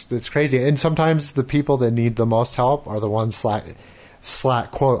it's crazy. And sometimes the people that need the most help are the ones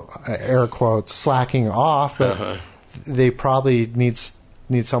slack quote air quotes slacking off, but they probably need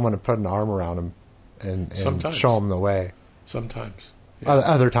someone to put an arm around them and show them the way. Sometimes. Yeah.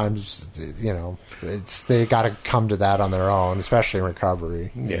 Other times, they got to come to that on their own, especially in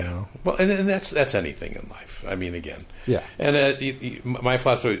recovery. Yeah. Well, and that's anything in life. I mean, again. Yeah. And my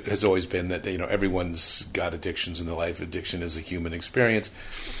philosophy has always been that everyone's got addictions in their life. Addiction is a human experience,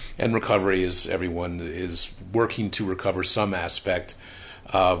 and recovery is everyone is working to recover some aspect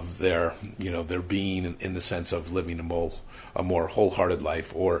of their being in the sense of living a more wholehearted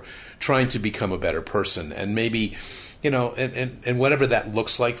life, or trying to become a better person, and maybe. And whatever that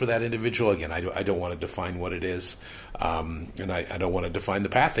looks like for that individual, again, I don't want to define what it is, and I don't want to define the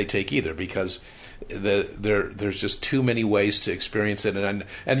path they take either, because there's just too many ways to experience it, and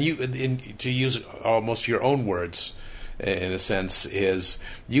to use almost your own words, in a sense, is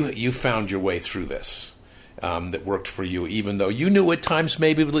you found your way through this. That worked for you, even though you knew at times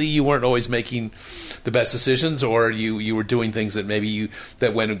maybe you weren't always making the best decisions, or you were doing things that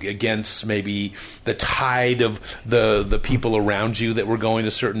that went against maybe the tide of the people around you that were going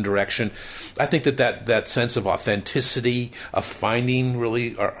a certain direction. I think that sense of authenticity, of finding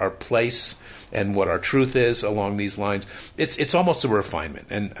really our place and what our truth is along these lines, it's almost a refinement,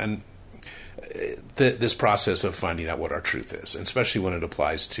 and this process of finding out what our truth is, and especially when it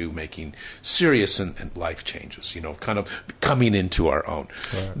applies to making serious and life changes, kind of coming into our own.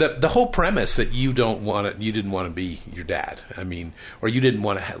 Right. The whole premise that you didn't want to be your dad, or you didn't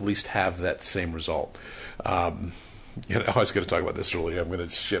want to at least have that same result. I was going to talk about this earlier. I'm going to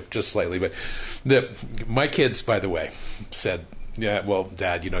shift just slightly, but my kids, by the way, said, "Yeah, well,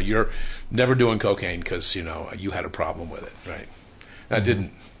 Dad, you're never doing cocaine because you had a problem with it, right?" I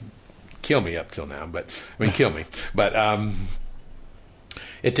didn't kill me up till now, kill me. But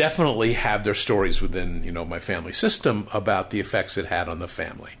it definitely had their stories within, my family system about the effects it had on the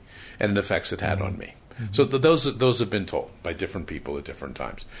family and the effects it had on me. So those have been told by different people at different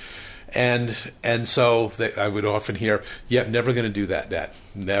times. And so I would often hear, "Yep, never going to do that, Dad.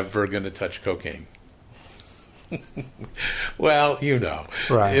 Never going to touch cocaine." Well,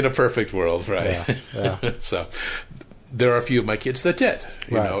 right. In a perfect world, right? Yeah. So there are a few of my kids that did,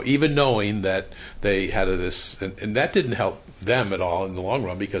 even knowing that they had this, and that didn't help them at all in the long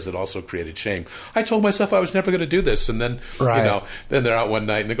run, because it also created shame. I told myself I was never going to do this, and then, then they're out one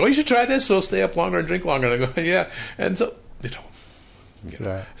night and they go, "You should try this, so stay up longer and drink longer." And I go, "Yeah." And so,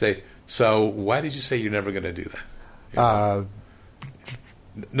 say, "So why did you say you're never going to do that?"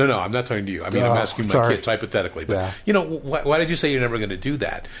 No, I'm not talking to you. I mean, I'm asking my kids hypothetically. But, why did you say you're never going to do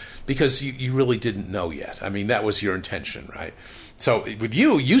that? Because you really didn't know yet. I mean, that was your intention, right? So with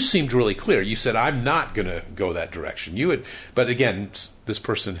you seemed really clear. You said, I'm not going to go that direction. But again, this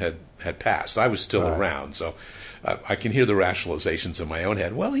person had passed. I was still around, so I can hear the rationalizations in my own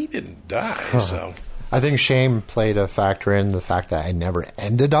head. Well, he didn't die, so... I think shame played a factor in the fact that I never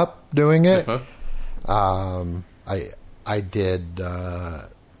ended up doing it. I did. Gosh,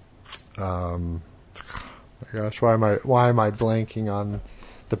 why am I blanking on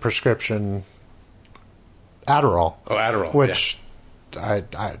the prescription Adderall? Oh, Adderall, which I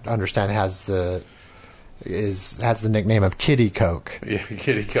understand has the nickname of Kitty Coke. Yeah,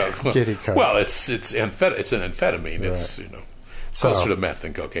 Kitty Coke. Kitty Coke. Well, it's an amphetamine. Right. It's closer to meth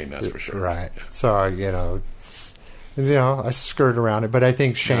than cocaine, that's for sure. Right. So I skirt around it, but I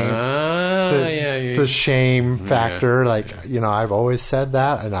think shame, the shame factor, I've always said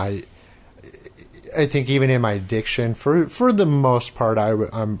that, and I think even in my addiction, for the most part, I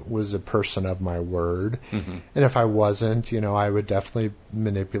was a person of my word, and if I wasn't, I would definitely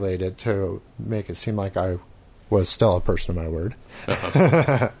manipulate it to make it seem like I was still a person of my word.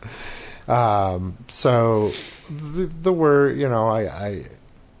 So the word, I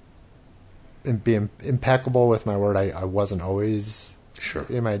be impeccable with my word. I wasn't always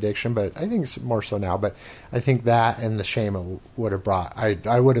in my addiction, but I think it's more so now. But I think that and the shame would have brought.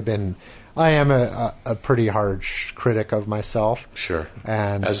 I would have been. I am a pretty harsh critic of myself. Sure,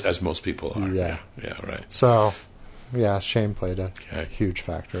 and as most people are. Yeah, right. So, shame played a huge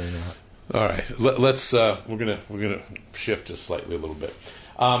factor in that. All right, let's. We're gonna shift just slightly a little bit.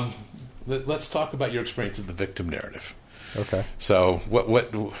 Let's talk about your experience of the victim narrative. Okay. So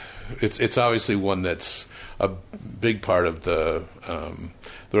what it's obviously one that's a big part of the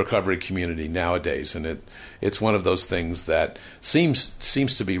recovery community nowadays, and it's one of those things that seems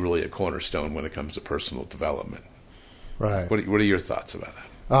to be really a cornerstone when it comes to personal development. Right. What are your thoughts about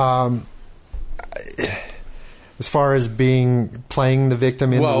that? As far as playing the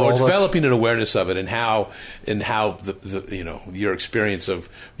victim in the role, or developing an awareness of it, and how the your experience of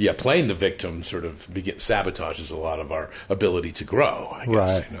playing the victim sort of sabotages a lot of our ability to grow. I guess,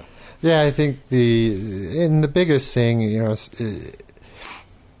 right. Yeah, I think the biggest thing,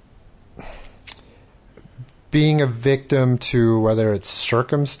 being a victim to whether it's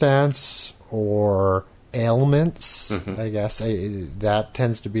circumstance or ailments. I guess that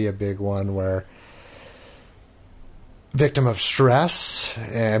tends to be a big one where. Victim of stress.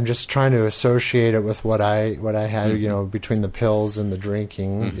 I'm just trying to associate it with what I had, between the pills and the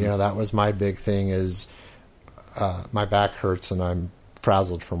drinking. That was my big thing is my back hurts and I'm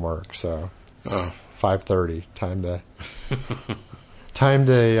frazzled from work. So 5:30, time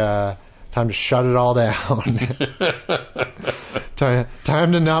to shut it all down.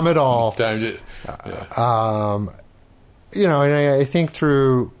 time to numb it all. And I think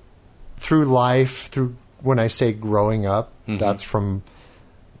through life, when I say growing up, that's from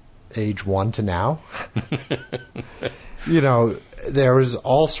age 1 to now. There was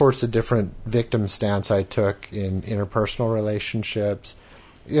all sorts of different victim stance I took in interpersonal relationships.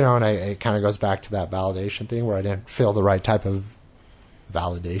 And it kind of goes back to that validation thing where I didn't feel the right type of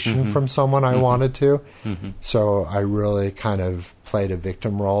validation from someone I wanted to. So I really kind of played a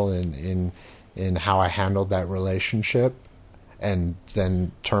victim role in how I handled that relationship. And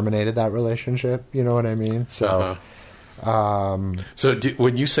then terminated that relationship. You know what I mean? So,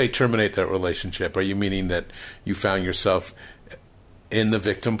 when you say terminate that relationship, are you meaning that you found yourself in the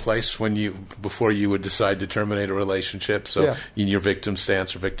victim place before you would decide to terminate a relationship? So, in your victim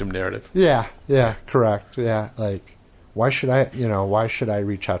stance or victim narrative? Yeah, correct. Yeah, like why should I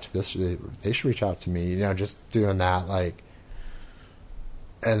reach out to this? They should reach out to me. Just doing that,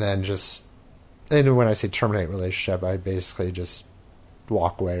 and then just. And when I say terminate relationship, I basically just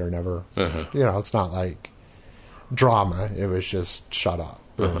walk away or never. It's not like drama. It was just shut up,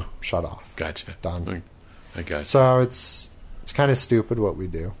 shut off. Gotcha. Done. I got you. So it's kind of stupid what we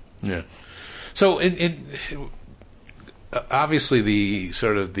do. Yeah. So obviously the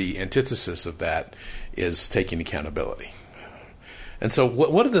sort of the antithesis of that is taking accountability. And so,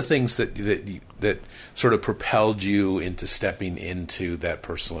 what are the things that sort of propelled you into stepping into that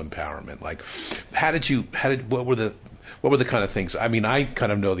personal empowerment? Like, what were the kind of things? I mean, I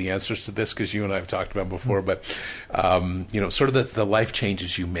kind of know the answers to this because you and I have talked about them before, but sort of the life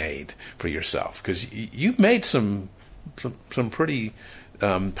changes you made for yourself, because you've made some pretty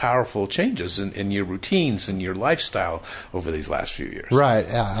powerful changes in your routines and your lifestyle over these last few years. Right.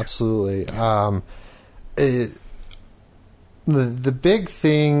 Yeah. Absolutely. The big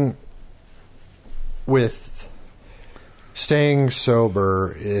thing with staying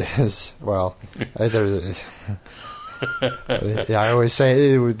sober is, well, I always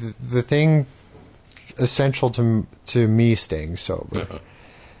say the thing essential to me staying sober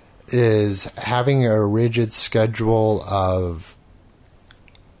is having a rigid schedule of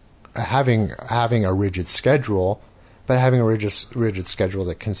having a rigid schedule, but having a rigid schedule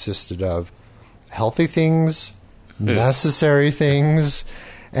that consisted of healthy things, necessary things,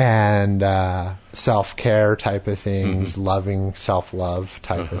 and self-care type of things, loving self-love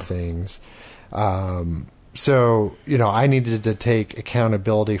type of things. So, I needed to take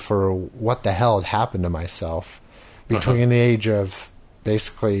accountability for what the hell had happened to myself between the age of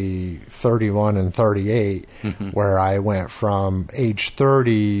basically 31 and 38, where I went from age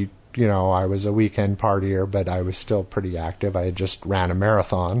 30, I was a weekend partier, but I was still pretty active. I had just ran a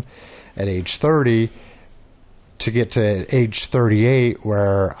marathon at age 30 to get to age 38,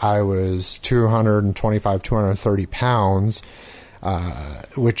 where I was 225, 230 pounds,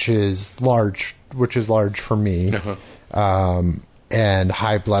 which is large for me, and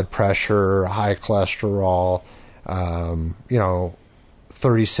high blood pressure, high cholesterol,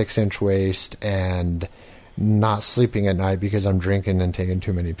 36-inch waist, and not sleeping at night because I'm drinking and taking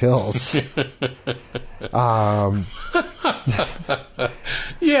too many pills.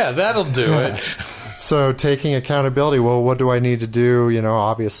 Yeah, that'll do it. So taking accountability, well, what do I need to do?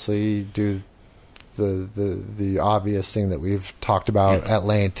 Obviously do the obvious thing that we've talked about at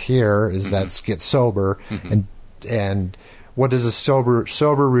length here is that's get sober, and what does a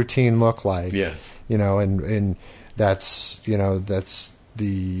sober routine look like? Yes. And that's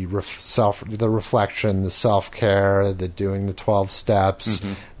the reflection, the self-care, the doing the 12 steps,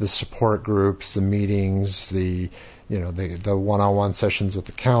 the support groups, the meetings, the one-on-one sessions with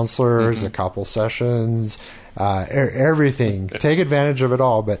the counselors, the couple sessions, everything. Take advantage of it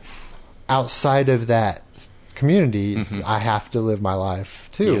all, but outside of that community, I have to live my life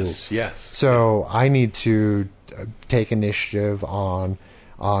too. Yes. So I need to take initiative on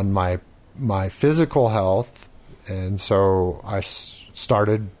my physical health, and so I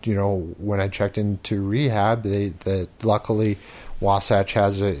started. When I checked into rehab, that luckily Wasatch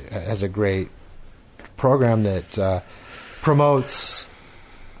has a great program that promotes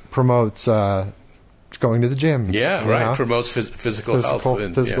going to the gym. Yeah, right. Promotes physical health.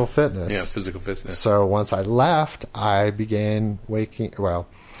 Physical fitness. Yeah, physical fitness. So once I left, I began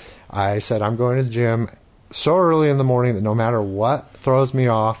I said, I'm going to the gym so early in the morning that no matter what throws me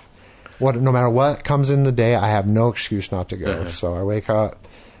off, no matter what comes in the day, I have no excuse not to go. So I wake up.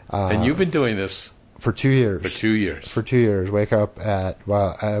 And you've been doing this for 2 years. For 2 years. Wake up at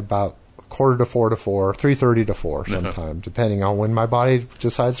about 3:45 to 4, 3:30 to 4 sometime, depending on when my body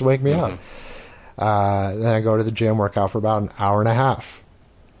decides to wake me up. Then I go to the gym, work out for about an hour and a half,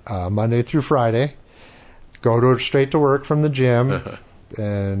 Monday through Friday. Go straight to work from the gym,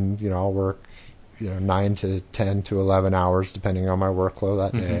 and I'll work 9 to 10 to 11 hours depending on my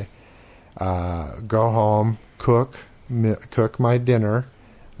workload that day. Go home, cook my dinner.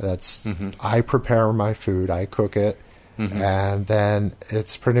 That's I prepare my food, I cook it, and then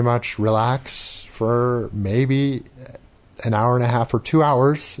it's pretty much relax for maybe an hour and a half or 2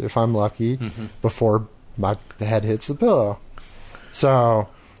 hours if I'm lucky before my head hits the pillow. So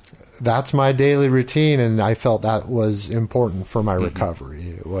that's my daily routine, and I felt that was important for my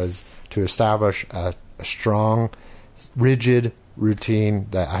recovery. It was to establish a strong, rigid routine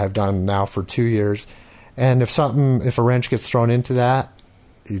that I have done now for 2 years. And if a wrench gets thrown into that,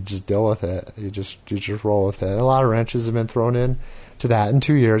 you just deal with it. You just roll with it. A lot of wrenches have been thrown in to that in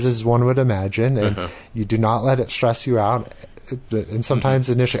 2 years, as one would imagine, and you do not let it stress you out. And sometimes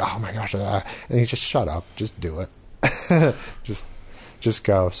initially, oh my gosh, and you just shut up, just do it, just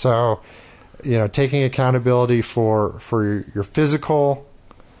go. So, taking accountability for your physical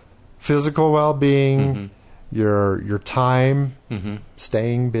well-being, your time,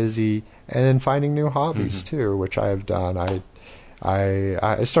 staying busy, and then finding new hobbies too, which I have done.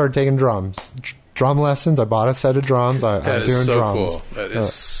 I started taking drum lessons. I bought a set of drums. I'm doing drums. Cool. That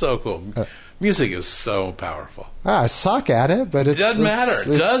is so cool. Music is so powerful. I suck at it, but it doesn't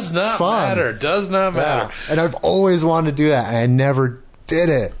matter. Does not matter. Does not matter. Yeah. And I've always wanted to do that, and I never did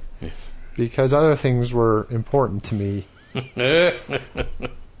it because other things were important to me,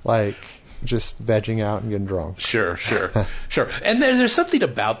 like just vegging out and getting drunk. Sure. And there's something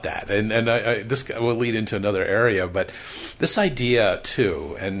about that, and this will lead into another area, but this idea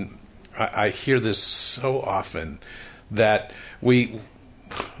too, and I hear this so often, that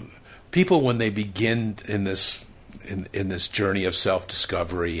people when they begin in this in this journey of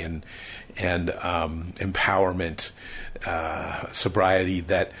self-discovery and empowerment, sobriety,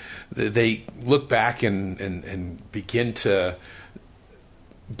 that they look back and begin to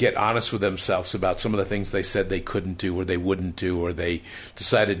get honest with themselves about some of the things they said they couldn't do or they wouldn't do or they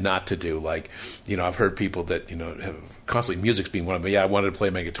decided not to do. Like, I've heard people that, have constantly, music's being one of them. Yeah, I wanted to play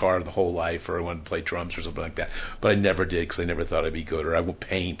my guitar the whole life, or I wanted to play drums or something like that, but I never did because I never thought I'd be good, or I will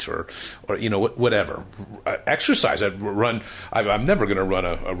paint or whatever. Exercise, I'd run. I'm never going to run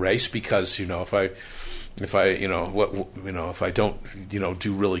a race because, if I don't,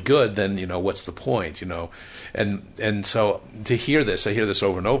 do really good, then, what's the point, and so I hear this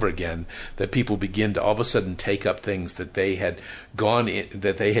over and over again, that people begin to all of a sudden take up things that they had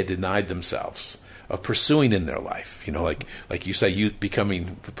that they had denied themselves of pursuing in their life, like you say,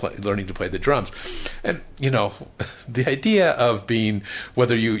 learning to play the drums, and, the idea of being,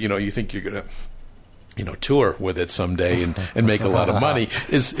 whether you think you're going to, tour with it someday and make a lot of money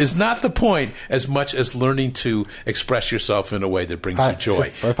is not the point as much as learning to express yourself in a way that brings you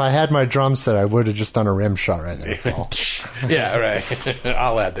joy. If I had my drum set, I would have just done a rim shot right there, Paul. Yeah, right.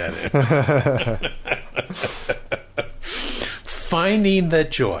 I'll add that in. Finding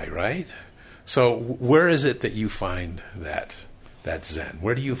that joy, right? So where is it that you find that Zen?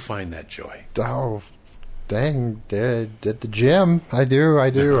 Where do you find that joy? Oh, dang, at the gym. I do. I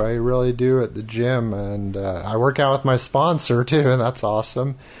really do at the gym. And I work out with my sponsor, too, and that's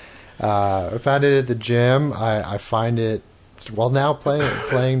awesome. I found it at the gym. I find it, now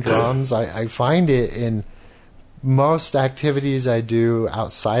playing drums, I find it in most activities I do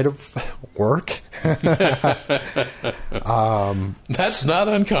outside of work. That's not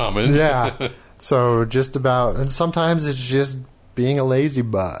uncommon. Yeah. So just about, and sometimes it's just being a lazy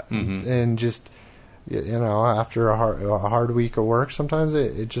butt, and just, after a hard week of work, sometimes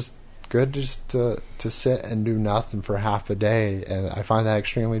it's just good just to sit and do nothing for half a day, and I find that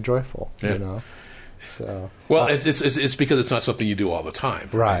extremely joyful. Yeah. So it's because it's not something you do all the time,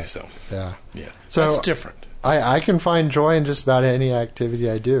 right? So yeah. So that's different. I can find joy in just about any activity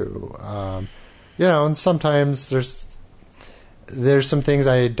I do. And sometimes there's some things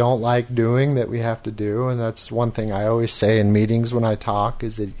I don't like doing that we have to do, and that's one thing I always say in meetings when I talk,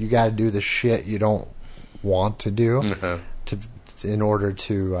 is that you got to do the shit you don't want to do in order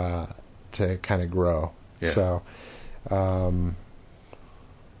to kind of grow. Yeah. So and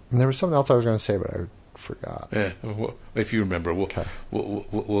there was something else I was going to say, but I forgot. Yeah, well, if you remember, we'll come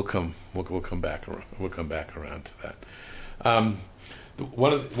back around to that.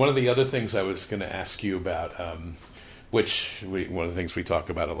 One of the other things I was going to ask you about, one of the things we talk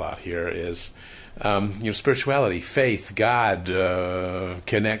about a lot here is, spirituality, faith, God,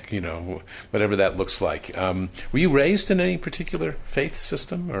 connect, whatever that looks like. Were you raised in any particular faith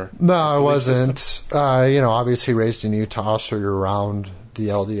system or? No, I wasn't. Obviously raised in Utah, so you're around the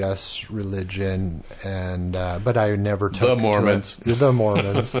LDS religion, and but I never took the Mormons. To it. The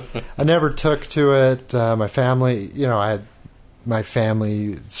Mormons. I never took to it. My family, I had my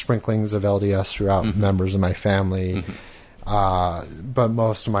family sprinklings of LDS throughout members of my family, but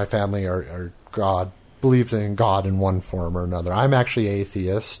most of my family are God, believes in God in one form or another. I'm actually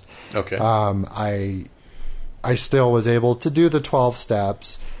atheist. Okay. I still was able to do the 12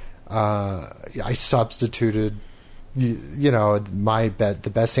 steps. I substituted.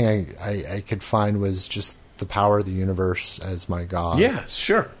 The best thing I could find was just the power of the universe as my God. Yeah,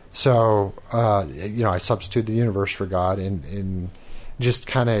 sure. So, I substitute the universe for God, and just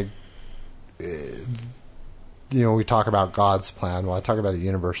kind of, we talk about God's plan. Well, I talk about the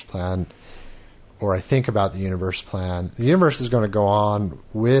universe plan, or I think about the universe plan. The universe is going to go on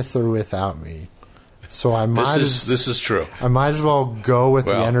with or without me. So this is true. I might as well go with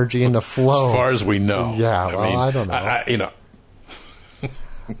the energy and the flow. As far as we know. Yeah, I don't know.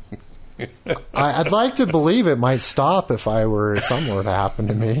 I'd like to believe it might stop if something were to happen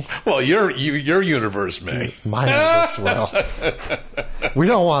to me. Well, your universe may. My universe will. We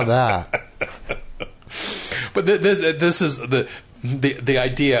don't want that. But this is the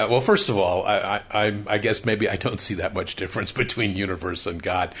idea. Well, first of all, I guess maybe I don't see that much difference between universe and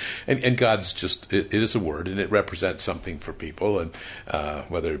God. And God's just it is a word, and it represents something for people, and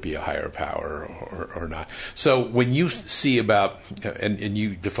whether it be a higher power or not. So when you see about and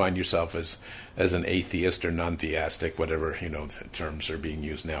you define yourself as an atheist or non-theistic, whatever terms are being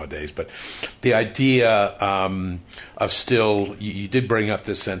used nowadays, but the idea of still you did bring up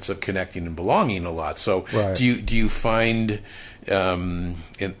this sense of connecting and belonging a lot. So right. do you find in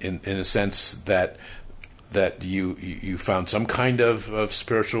a sense that that you found some kind of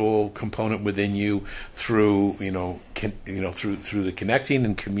spiritual component within you through through the connecting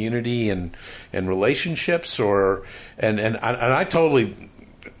and community and relationships, and I totally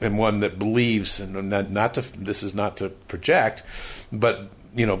am one that believes, and this is not to project, but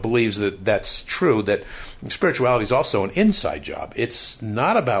believes that that's true, that spirituality is also an inside job. It's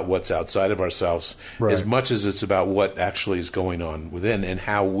not about what's outside of ourselves as much as it's about what actually is going on within and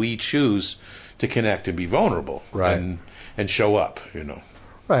how we choose to connect and be vulnerable and show up,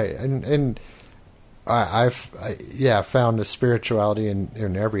 Right. And I've found the spirituality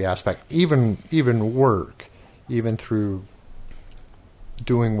in every aspect, even work, even through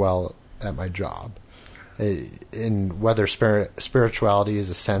doing well at my job. In whether spirituality is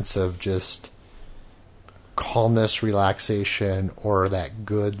a sense of just calmness, relaxation, or that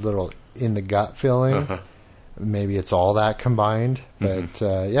good little in the gut feeling. Maybe it's all that combined. But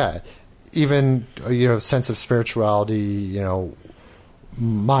even sense of spirituality,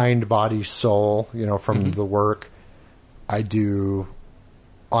 mind, body, soul, from the work I do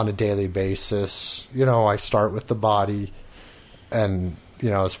on a daily basis. I start with the body, and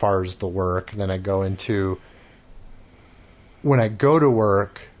as far as the work, then I go into, when I go to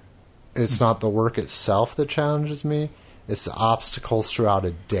work, it's not the work itself that challenges me. It's the obstacles throughout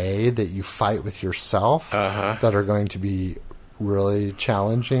a day that you fight with yourself that are going to be really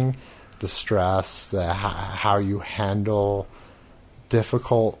challenging. The stress, how you handle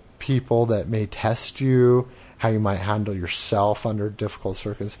difficult people that may test you, how you might handle yourself under difficult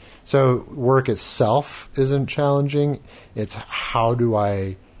circumstances. So work itself isn't challenging. It's how do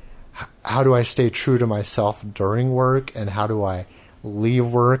I stay true to myself during work, and how do I leave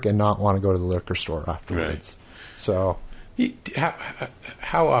work and not want to go to the liquor store afterwards. Right. So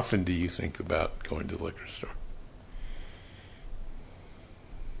how often do you think about going to the liquor store?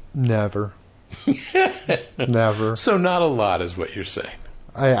 Never. Never. So not a lot is what you're saying.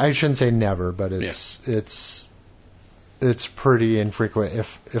 I shouldn't say never, but it's pretty infrequent.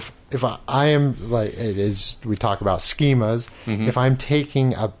 If I am, like it is, we talk about schemas. If I'm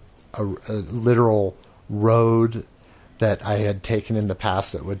taking a literal road that I had taken in the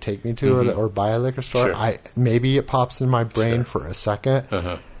past that would take me to or by a liquor store, maybe it pops in my brain for a second,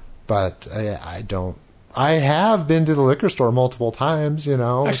 but I don't. I have been to the liquor store multiple times,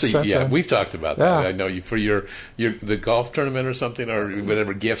 Actually, we've talked about that. I know you for the golf tournament or something, or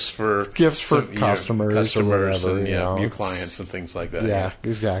whatever, gifts for customers or whatever, your clients and things like that. Yeah,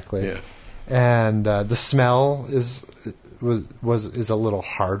 exactly. Yeah. And the smell is a little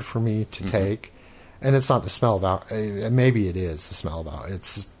hard for me to take. And it's not the smell of alcohol. Maybe it is the smell of alcohol.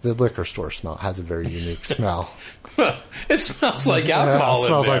 It's the liquor store smell has a very unique smell. Well, it smells like alcohol. It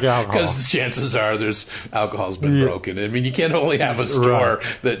smells like alcohol because chances are alcohol's been broken. I mean, you can't only have a store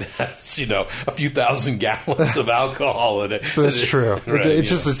that has a few thousand gallons of alcohol in it. That's true. It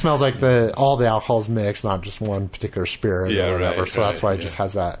smells like all the alcohol's mixed, not just one particular spirit or whatever. So that's why it just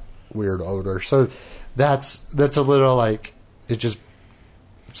has that weird odor. So that's a little like it just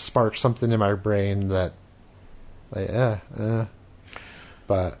sparked something in my brain that,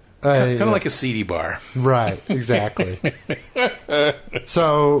 but kind of like a seedy bar, right? Exactly.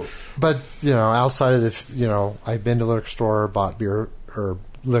 So, but outside of I've been to the liquor store, bought beer or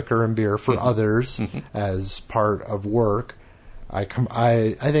liquor and beer for others as part of work. I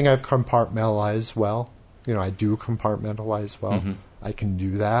think I've compartmentalized well. I do compartmentalize well. I can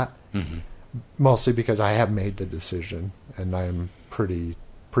do that mostly because I have made the decision, and I'm pretty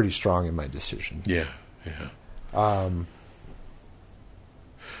strong in my decision. Yeah.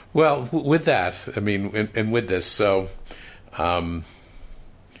 Well, with that, I mean, and with this, so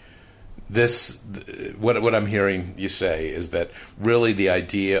what I'm hearing you say is that really the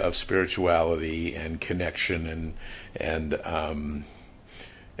idea of spirituality and connection and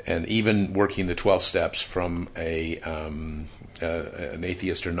even working the 12 steps from an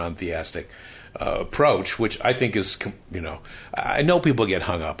atheist or non-theistic approach, which I think is, I know people get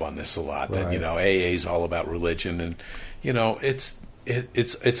hung up on this a lot. That AA is all about religion, and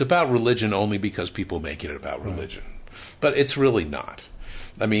it's about religion only because people make it about religion, but it's really not.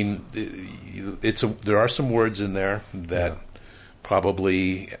 I mean, there are some words in there that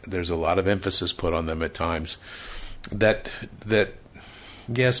probably there's a lot of emphasis put on them at times. That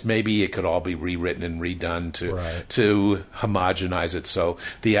yes, maybe it could all be rewritten and redone to homogenize it so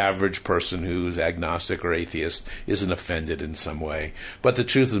the average person who's agnostic or atheist isn't offended in some way. But the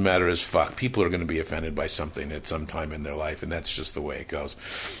truth of the matter is, people are going to be offended by something at some time in their life, and that's just the way it goes.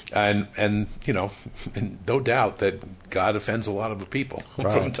 And no doubt that God offends a lot of people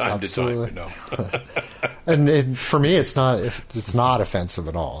from time to time. And for me, it's not offensive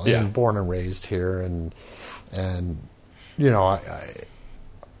at all. Yeah. I'm born and raised here, and you know,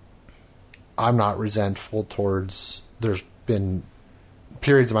 I'm not resentful towards. There's been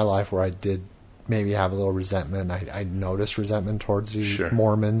periods in my life where I did maybe have a little resentment. I noticed resentment towards the Sure.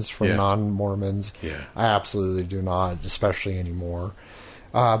 Mormons from non-Mormons. Yeah. I absolutely do not, especially anymore.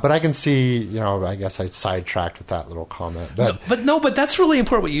 But I can see, you know, I guess I sidetracked with that little comment. But but that's really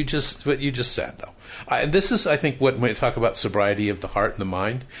important what you just said, though. And this is, I think, when we talk about sobriety of the heart and the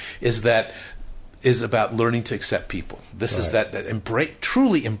mind, is about learning to accept people. This is that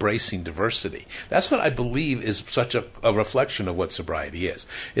truly embracing diversity. That's what I believe is such a reflection of what sobriety is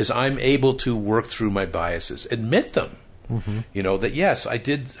I'm able to work through my biases, admit them. Mm-hmm. You know, that yes, I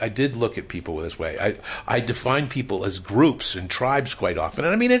did look at people this way. I define people as groups and tribes quite often.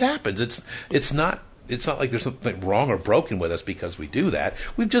 And I mean, it happens. It's not like there's something wrong or broken with us because we do that.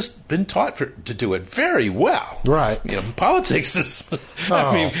 We've just been taught to do it very well. Right. You know, politics is,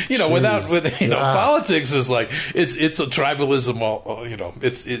 politics is like, it's a tribalism, all, you know,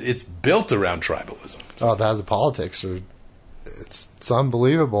 it's built around tribalism. Oh, the politics it's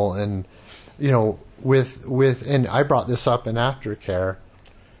unbelievable. And, you know, and I brought this up in aftercare.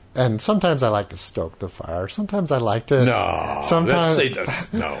 And sometimes I like to stoke the fire. Sometimes I like to. No. Sometimes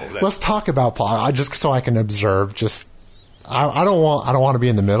let's talk about politics. Just so I can observe. Just I don't want to be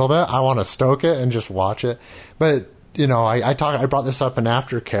in the middle of it. I want to stoke it and just watch it. But you know, I brought this up in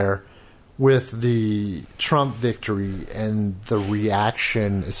aftercare with the Trump victory and the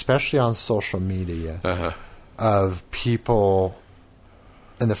reaction, especially on social media, of people.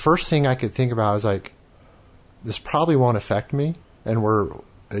 And the first thing I could think about was like, this probably won't affect me, and we're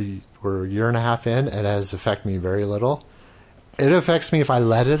a year and a half in, and it has affected me very little. It affects me if I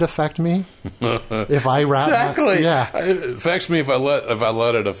let it affect me. If I it affects me if I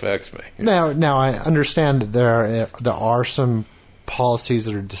let it affect me. Now I understand that there are some policies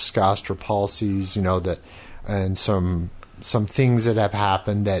that are discussed, or policies, you know, that, and some things that have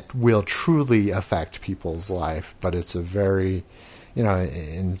happened that will truly affect people's life, but it's a very, you know,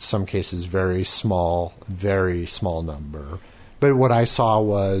 in some cases very small number. But what I saw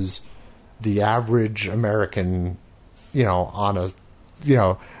was the average American, you know,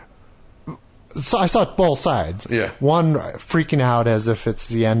 so I saw both sides. Yeah. One freaking out as if it's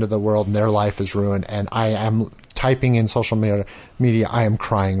the end of the world and their life is ruined, and I am typing in social media, I am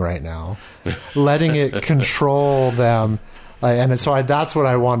crying right now, letting it control them. And so that's what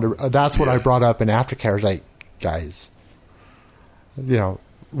I wanted. That's what I brought up in aftercare. Is like, guys, you know,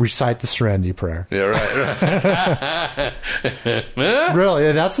 recite the Serenity Prayer. Yeah, right.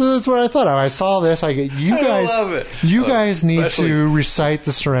 Really, that's what I thought. I saw this. I love it. You guys need to recite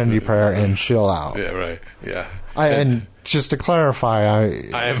the Serenity Prayer and chill out. Yeah, right. Yeah. And just to clarify,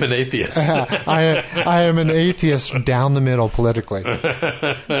 I am an atheist. I am an atheist down the middle politically.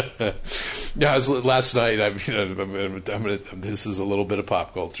 Yeah, last night. This is a little bit of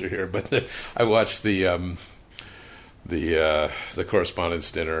pop culture here, but I watched the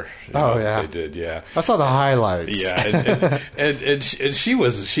correspondence dinner. Yeah, they did. Yeah, I saw the highlights. Yeah, and she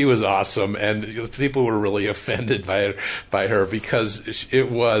was awesome, and people were really offended by her because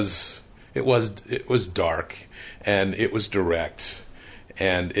it was dark, and it was direct,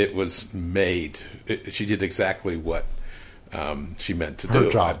 and it was made. She did exactly what she meant to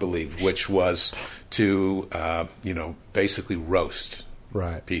do, I believe, which was to basically roast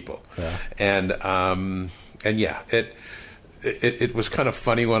people, And yeah, it was kind of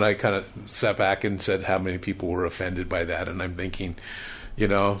funny when I kind of sat back and said how many people were offended by that, and I'm thinking, you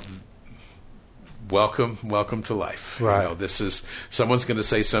know, welcome to life. Right. You know, this is someone's going to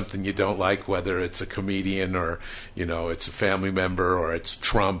say something you don't like, whether it's a comedian or, you know, it's a family member or it's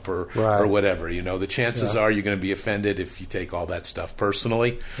Trump or whatever. You know, the chances are you're going to be offended if you take all that stuff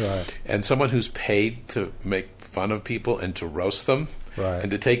personally. Right. And someone who's paid to make fun of people and to roast them and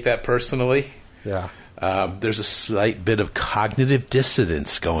to take that personally. Yeah. There's a slight bit of cognitive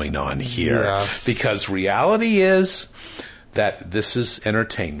dissonance going on here, because reality is that this is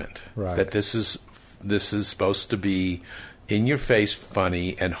entertainment. Right. That this is supposed to be in your face,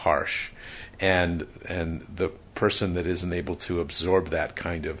 funny and harsh, and the person that isn't able to absorb that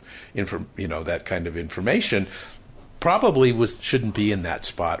kind of information probably shouldn't be in that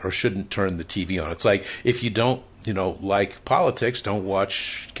spot or shouldn't turn the TV on. It's like if you don't like politics, don't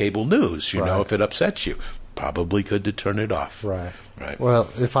watch cable news. You know, if it upsets you, probably good to turn it off. Right. Well,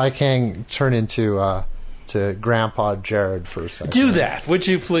 if I can turn into to Grandpa Jared for a second. Do that, would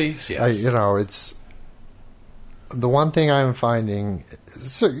you please? Yes. It's the one thing I'm finding.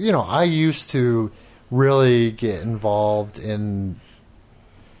 So, I used to really get involved in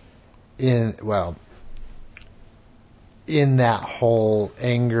in that whole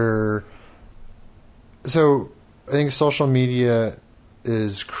anger. So I think social media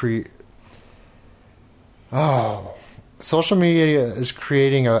is social media is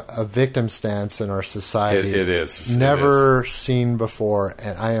creating a victim stance in our society. It is. Never seen before.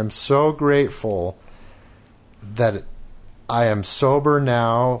 And I am so grateful that I am sober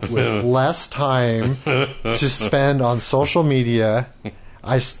now with less time to spend on social media.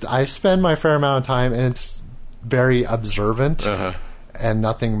 I spend my fair amount of time, and it's very observant and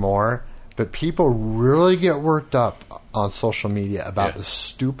nothing more. But people really get worked up on social media about the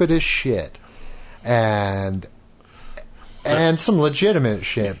stupidest shit and some legitimate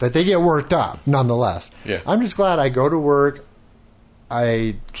shit, but they get worked up nonetheless. Yeah. I'm just glad I go to work.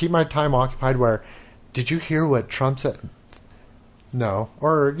 I keep my time occupied where, did you hear what Trump said? No.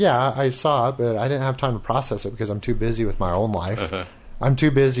 Or, yeah, I saw it, but I didn't have time to process it because I'm too busy with my own life. I'm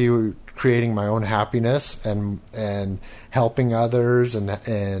too busy creating my own happiness and helping others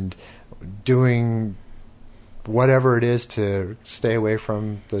and doing whatever it is to stay away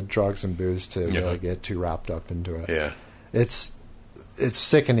from the drugs and booze to really get too wrapped up into it. Yeah. It's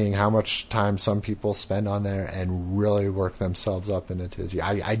sickening how much time some people spend on there and really work themselves up in a tizzy.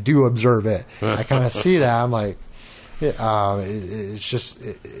 I do observe it. I kind of see that. I'm like, it's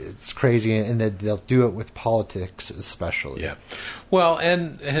crazy, and they'll do it with politics especially. Yeah, well,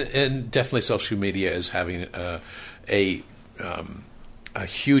 and definitely social media is having a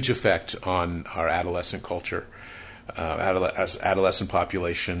huge effect on our adolescent culture, adolescent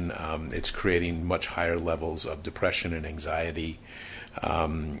population. It's creating much higher levels of depression and anxiety.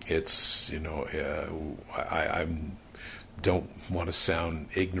 It's I don't want to sound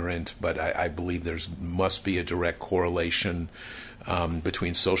ignorant, but I believe must be a direct correlation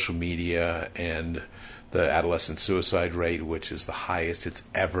between social media and the adolescent suicide rate, which is the highest it's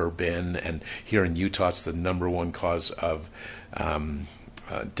ever been. And here in Utah, it's the number one cause of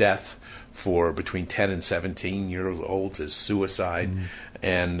death for between 10 and 17 years old is suicide.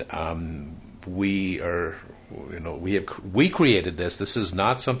 And we created this. This is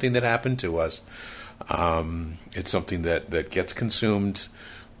not something that happened to us. It's something that gets consumed.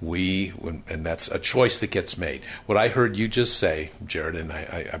 And that's a choice that gets made. What I heard you just say, Jared, and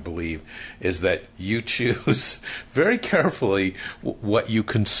I believe, is that you choose very carefully what you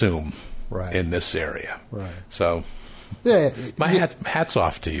consume in this area. Right. So, hats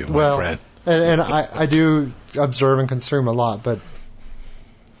off to you, my friend. And I do observe and consume a lot, but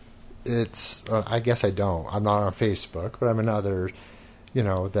it's I guess I don't. I'm not on Facebook, but I'm in other,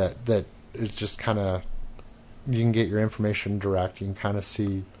 that it's just kind of, you can get your information direct. You can kind of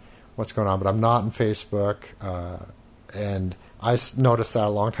see what's going on. But I'm not on Facebook. And I noticed that a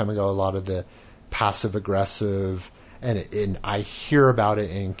long time ago, a lot of the passive-aggressive, and I hear about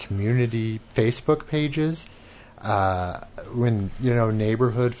it in community Facebook pages, when,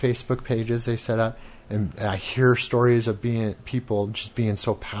 neighborhood Facebook pages they set up. And I hear stories of people just being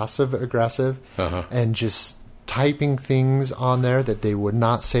so passive-aggressive and just typing things on there that they would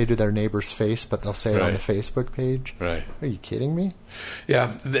not say to their neighbor's face, but they'll say it on the Facebook page. Right. Are you kidding me?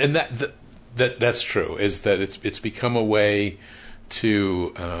 Yeah, and that's true. Is that it's become a way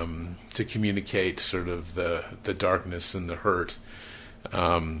to communicate sort of the darkness and the hurt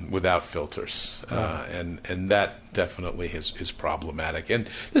without filters, and that definitely is problematic. And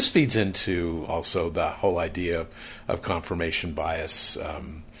this feeds into also the whole idea of confirmation bias,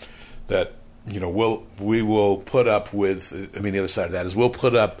 that we will put up with. I mean, the other side of that is we'll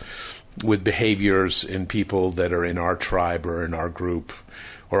put up with behaviors in people that are in our tribe or in our group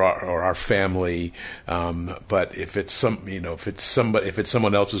or our family. But if it's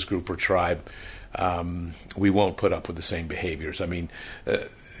someone else's group or tribe, we won't put up with the same behaviors. I mean,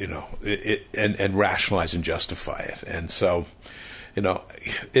 and rationalize and justify it. And so,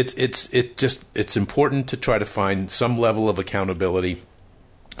 it's important to try to find some level of accountability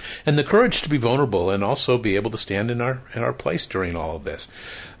and the courage to be vulnerable and also be able to stand in our place during all of this.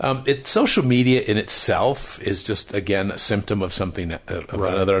 Social media in itself is just, again, a symptom of something,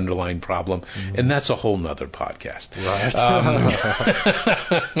 another underlying problem, and that's a whole nother podcast. Right.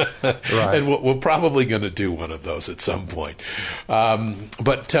 And we're probably going to do one of those at some point.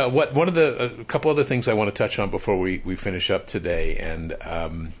 But one of a couple other things I want to touch on before we finish up today, and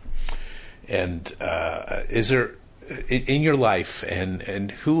is there, in your life, and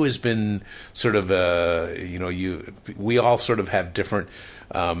who has been sort of we all sort of have different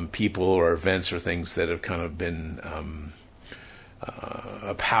people or events or things that have kind of been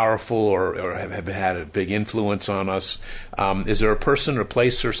powerful or have had a big influence on us. Is there a person or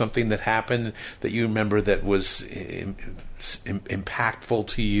place or something that happened that you remember that was impactful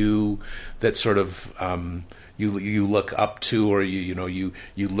to you, that sort of you look up to, or you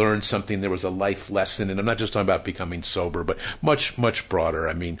learn something. There was a life lesson, and I'm not just talking about becoming sober, but much broader.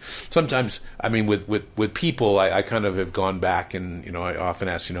 I mean, sometimes, with people, I kind of have gone back, and I often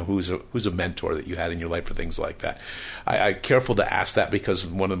ask, who's a mentor that you had in your life, or things like that. I'm careful to ask that, because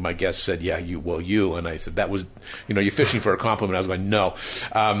one of my guests said, "Yeah, you," and I said, "That was, you're fishing for a compliment." I was going, "No."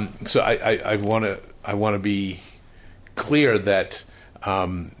 So I want to be clear that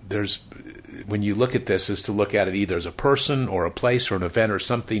there's, when you look at this, is to look at it either as a person or a place or an event or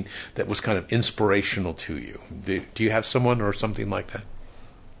something that was kind of inspirational to you. Do you have someone or something like that?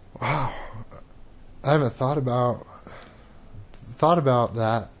 Wow, I haven't thought about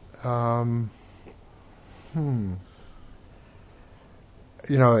that.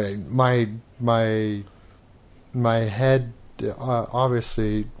 My head,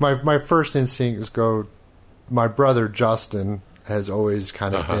 obviously, my first instinct is go. My brother Justin has always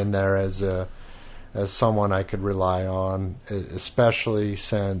kind of been there as someone I could rely on, especially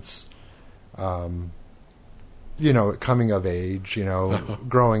since, coming of age,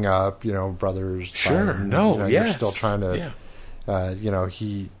 growing up, brothers. Sure. You're still trying to,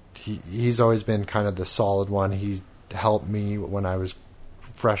 he's always been kind of the solid one. He helped me when I was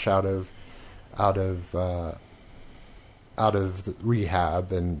fresh out of the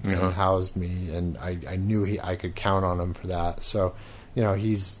rehab and housed me, and I knew I could count on him for that. So,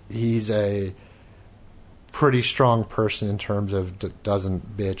 he's a pretty strong person in terms of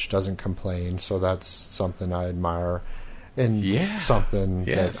doesn't bitch, doesn't complain. So that's something I admire, and something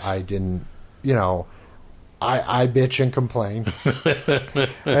that I didn't. I bitch and complain,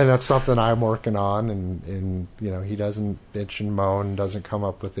 and that's something I'm working on. And he doesn't bitch and moan, doesn't come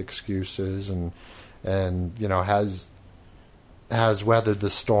up with excuses, and has weathered the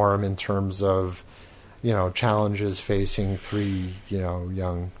storm in terms of, challenges facing three,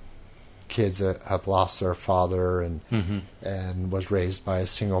 young kids that have lost their father, and was raised by a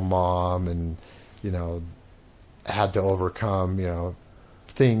single mom, and, had to overcome,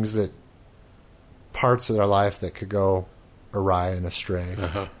 things that, parts of their life that could go awry and astray.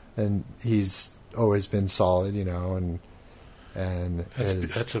 And he's always been solid, and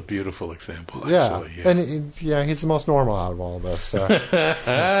that's a beautiful example. Yeah, actually. And he's the most normal out of all of us. So.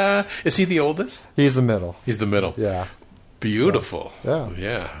 Is he the oldest? He's the middle. He's the middle. Yeah, beautiful. So,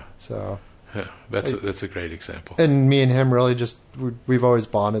 yeah. So that's a great example. And me and him really just we've always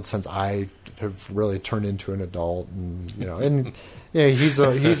bonded since I have really turned into an adult, and he's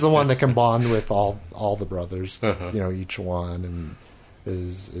the one that can bond with all the brothers, each one, and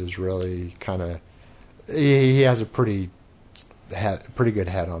is really kind of he has a pretty good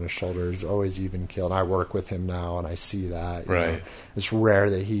head on his shoulders, always even keeled. I work with him now, and I see that. Right. It's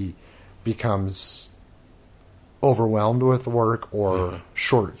rare that he becomes overwhelmed with work or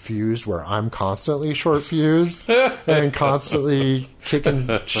short fused, where I'm constantly short fused and constantly kicking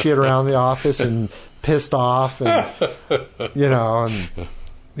shit around the office and pissed off, and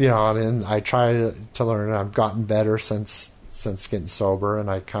and I try to learn. I've gotten better since getting sober, and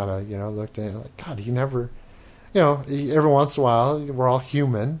I kind of looked at it like, God, he never. Every once in a while, we're all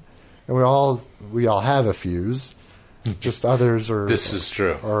human, and we all have a fuse. Just others are. This is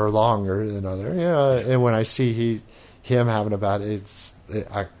true. Are longer than others. Yeah, and when I see him having a bad,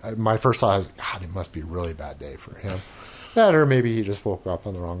 my first thought is, God, it must be a really bad day for him. That, or maybe he just woke up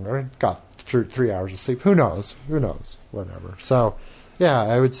on the wrong, or got 3 hours of sleep. Who knows? Whatever. So, yeah,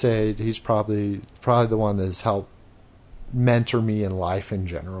 I would say he's probably the one that's helped mentor me in life in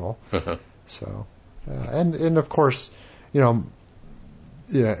general. So. And of course, in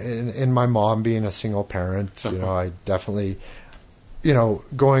my mom being a single parent, I definitely,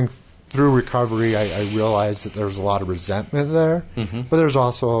 going through recovery, I realized that there's a lot of resentment there, but there's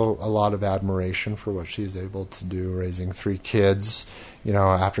also a lot of admiration for what she's able to do, raising 3 kids,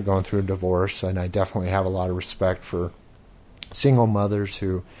 after going through a divorce. And I definitely have a lot of respect for single mothers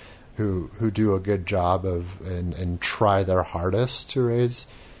who do a good job of and try their hardest to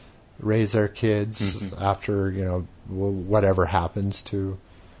raise their kids after whatever happens to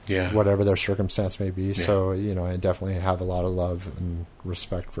whatever their circumstance may be. So I definitely have a lot of love and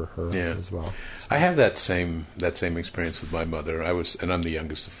respect for her as well. So. I have that same experience with my mother. And I'm the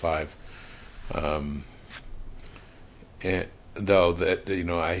youngest of 5. And though that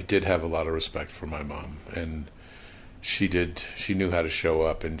I did have a lot of respect for my mom, and she knew how to show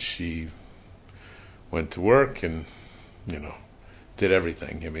up, and she went to work and did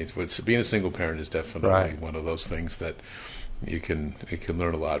everything. I mean, being a single parent is definitely one of those things that you can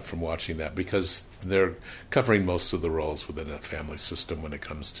learn a lot from watching that, because they're covering most of the roles within a family system when it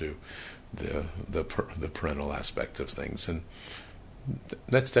comes to the parental aspect of things. And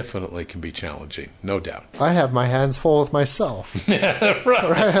That's definitely can be challenging, no doubt. I have my hands full with myself.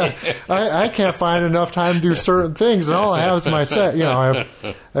 Right. I can't find enough time to do certain things, and all I have is myself.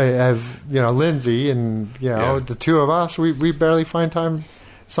 I have Lindsay, and the two of us. We barely find time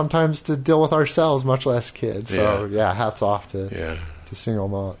sometimes to deal with ourselves, much less kids. So hats off to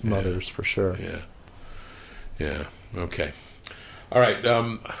single mothers for sure. Yeah. Okay. All right.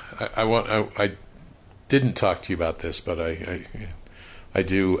 I didn't talk to you about this, but I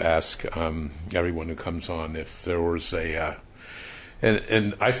do ask everyone who comes on if there was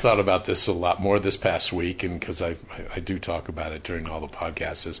and I've thought about this a lot more this past week, and because I do talk about it during all the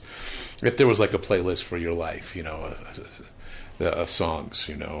podcasts, is if there was like a playlist for your life, songs,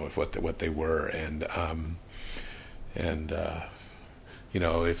 of what they were, and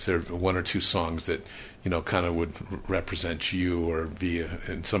if there are one or two songs that kind of would represent you or be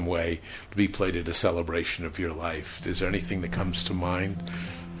in some way be played at a celebration of your life. Is there anything that comes to mind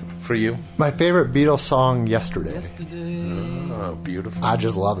for you? My favorite Beatles song, "Yesterday." Oh, beautiful! I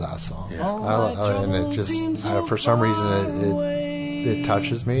just love that song. Yeah. And it just for some reason it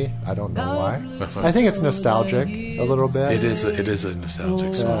touches me. I don't know why. I think it's nostalgic a little bit. It is a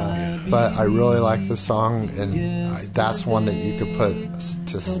nostalgic song. Yeah. But I really like the song, and that's one that you could put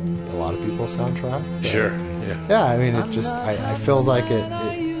to a lot of people's soundtrack. But sure. Yeah. Yeah. I mean, it just I feels like it.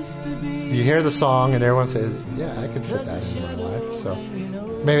 You hear the song, and everyone says, "Yeah, I can fit that into my life." So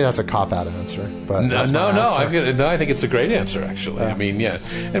maybe that's a cop-out answer, but no. I think it's a great answer, actually. Yeah. I mean,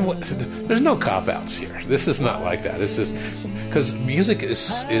 and there's no cop-outs here. This is not like that. It's just because music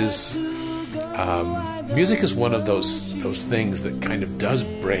is one of those things that kind of does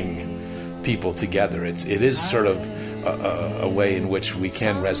bring people together. It is sort of a way in which we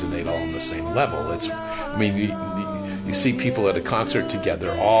can resonate all on the same level. You see people at a concert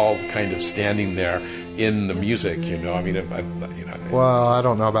together, all kind of standing there in the music. Well, I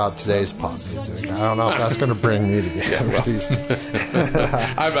don't know about today's pop music. I don't know if that's going to bring me together with these.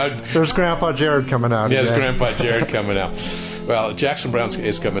 There's Grandpa Jared coming out. Yeah, there's Grandpa Jared coming out. Well, Jackson Brown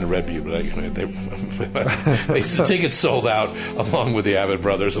is coming to Red Butte, but they tickets sold out along with the Abbott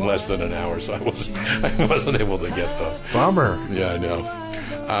Brothers in less than an hour, so I wasn't able to get those. Bummer. Yeah, I know.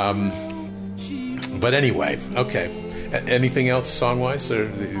 But anyway, okay. Anything else song-wise,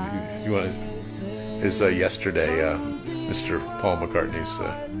 or you want to? Is Yesterday, Mr. Paul McCartney's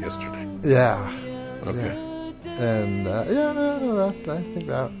Yesterday? Yeah. Okay. Yeah. And I think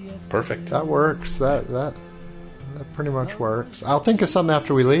that perfect. That works. That pretty much works. I'll think of something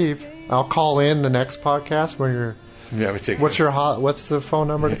after we leave. I'll call in the next podcast when you're. Yeah, what's the phone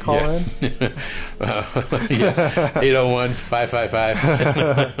number to call in?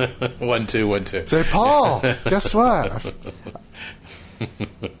 801-555-1212. Say, Paul, guess what?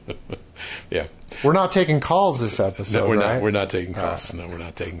 Yeah. We're not taking calls this episode. No, we're right? not. We're not taking calls. No, we're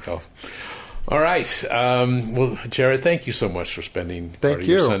not taking calls. All right. Well, Jared, thank you so much for spending part of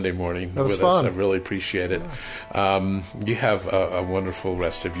your Sunday morning with us. I really appreciate it. You have a wonderful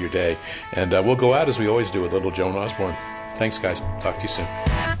rest of your day. And we'll go out, as we always do, with little Joan Osborne. Thanks, guys. Talk to you soon.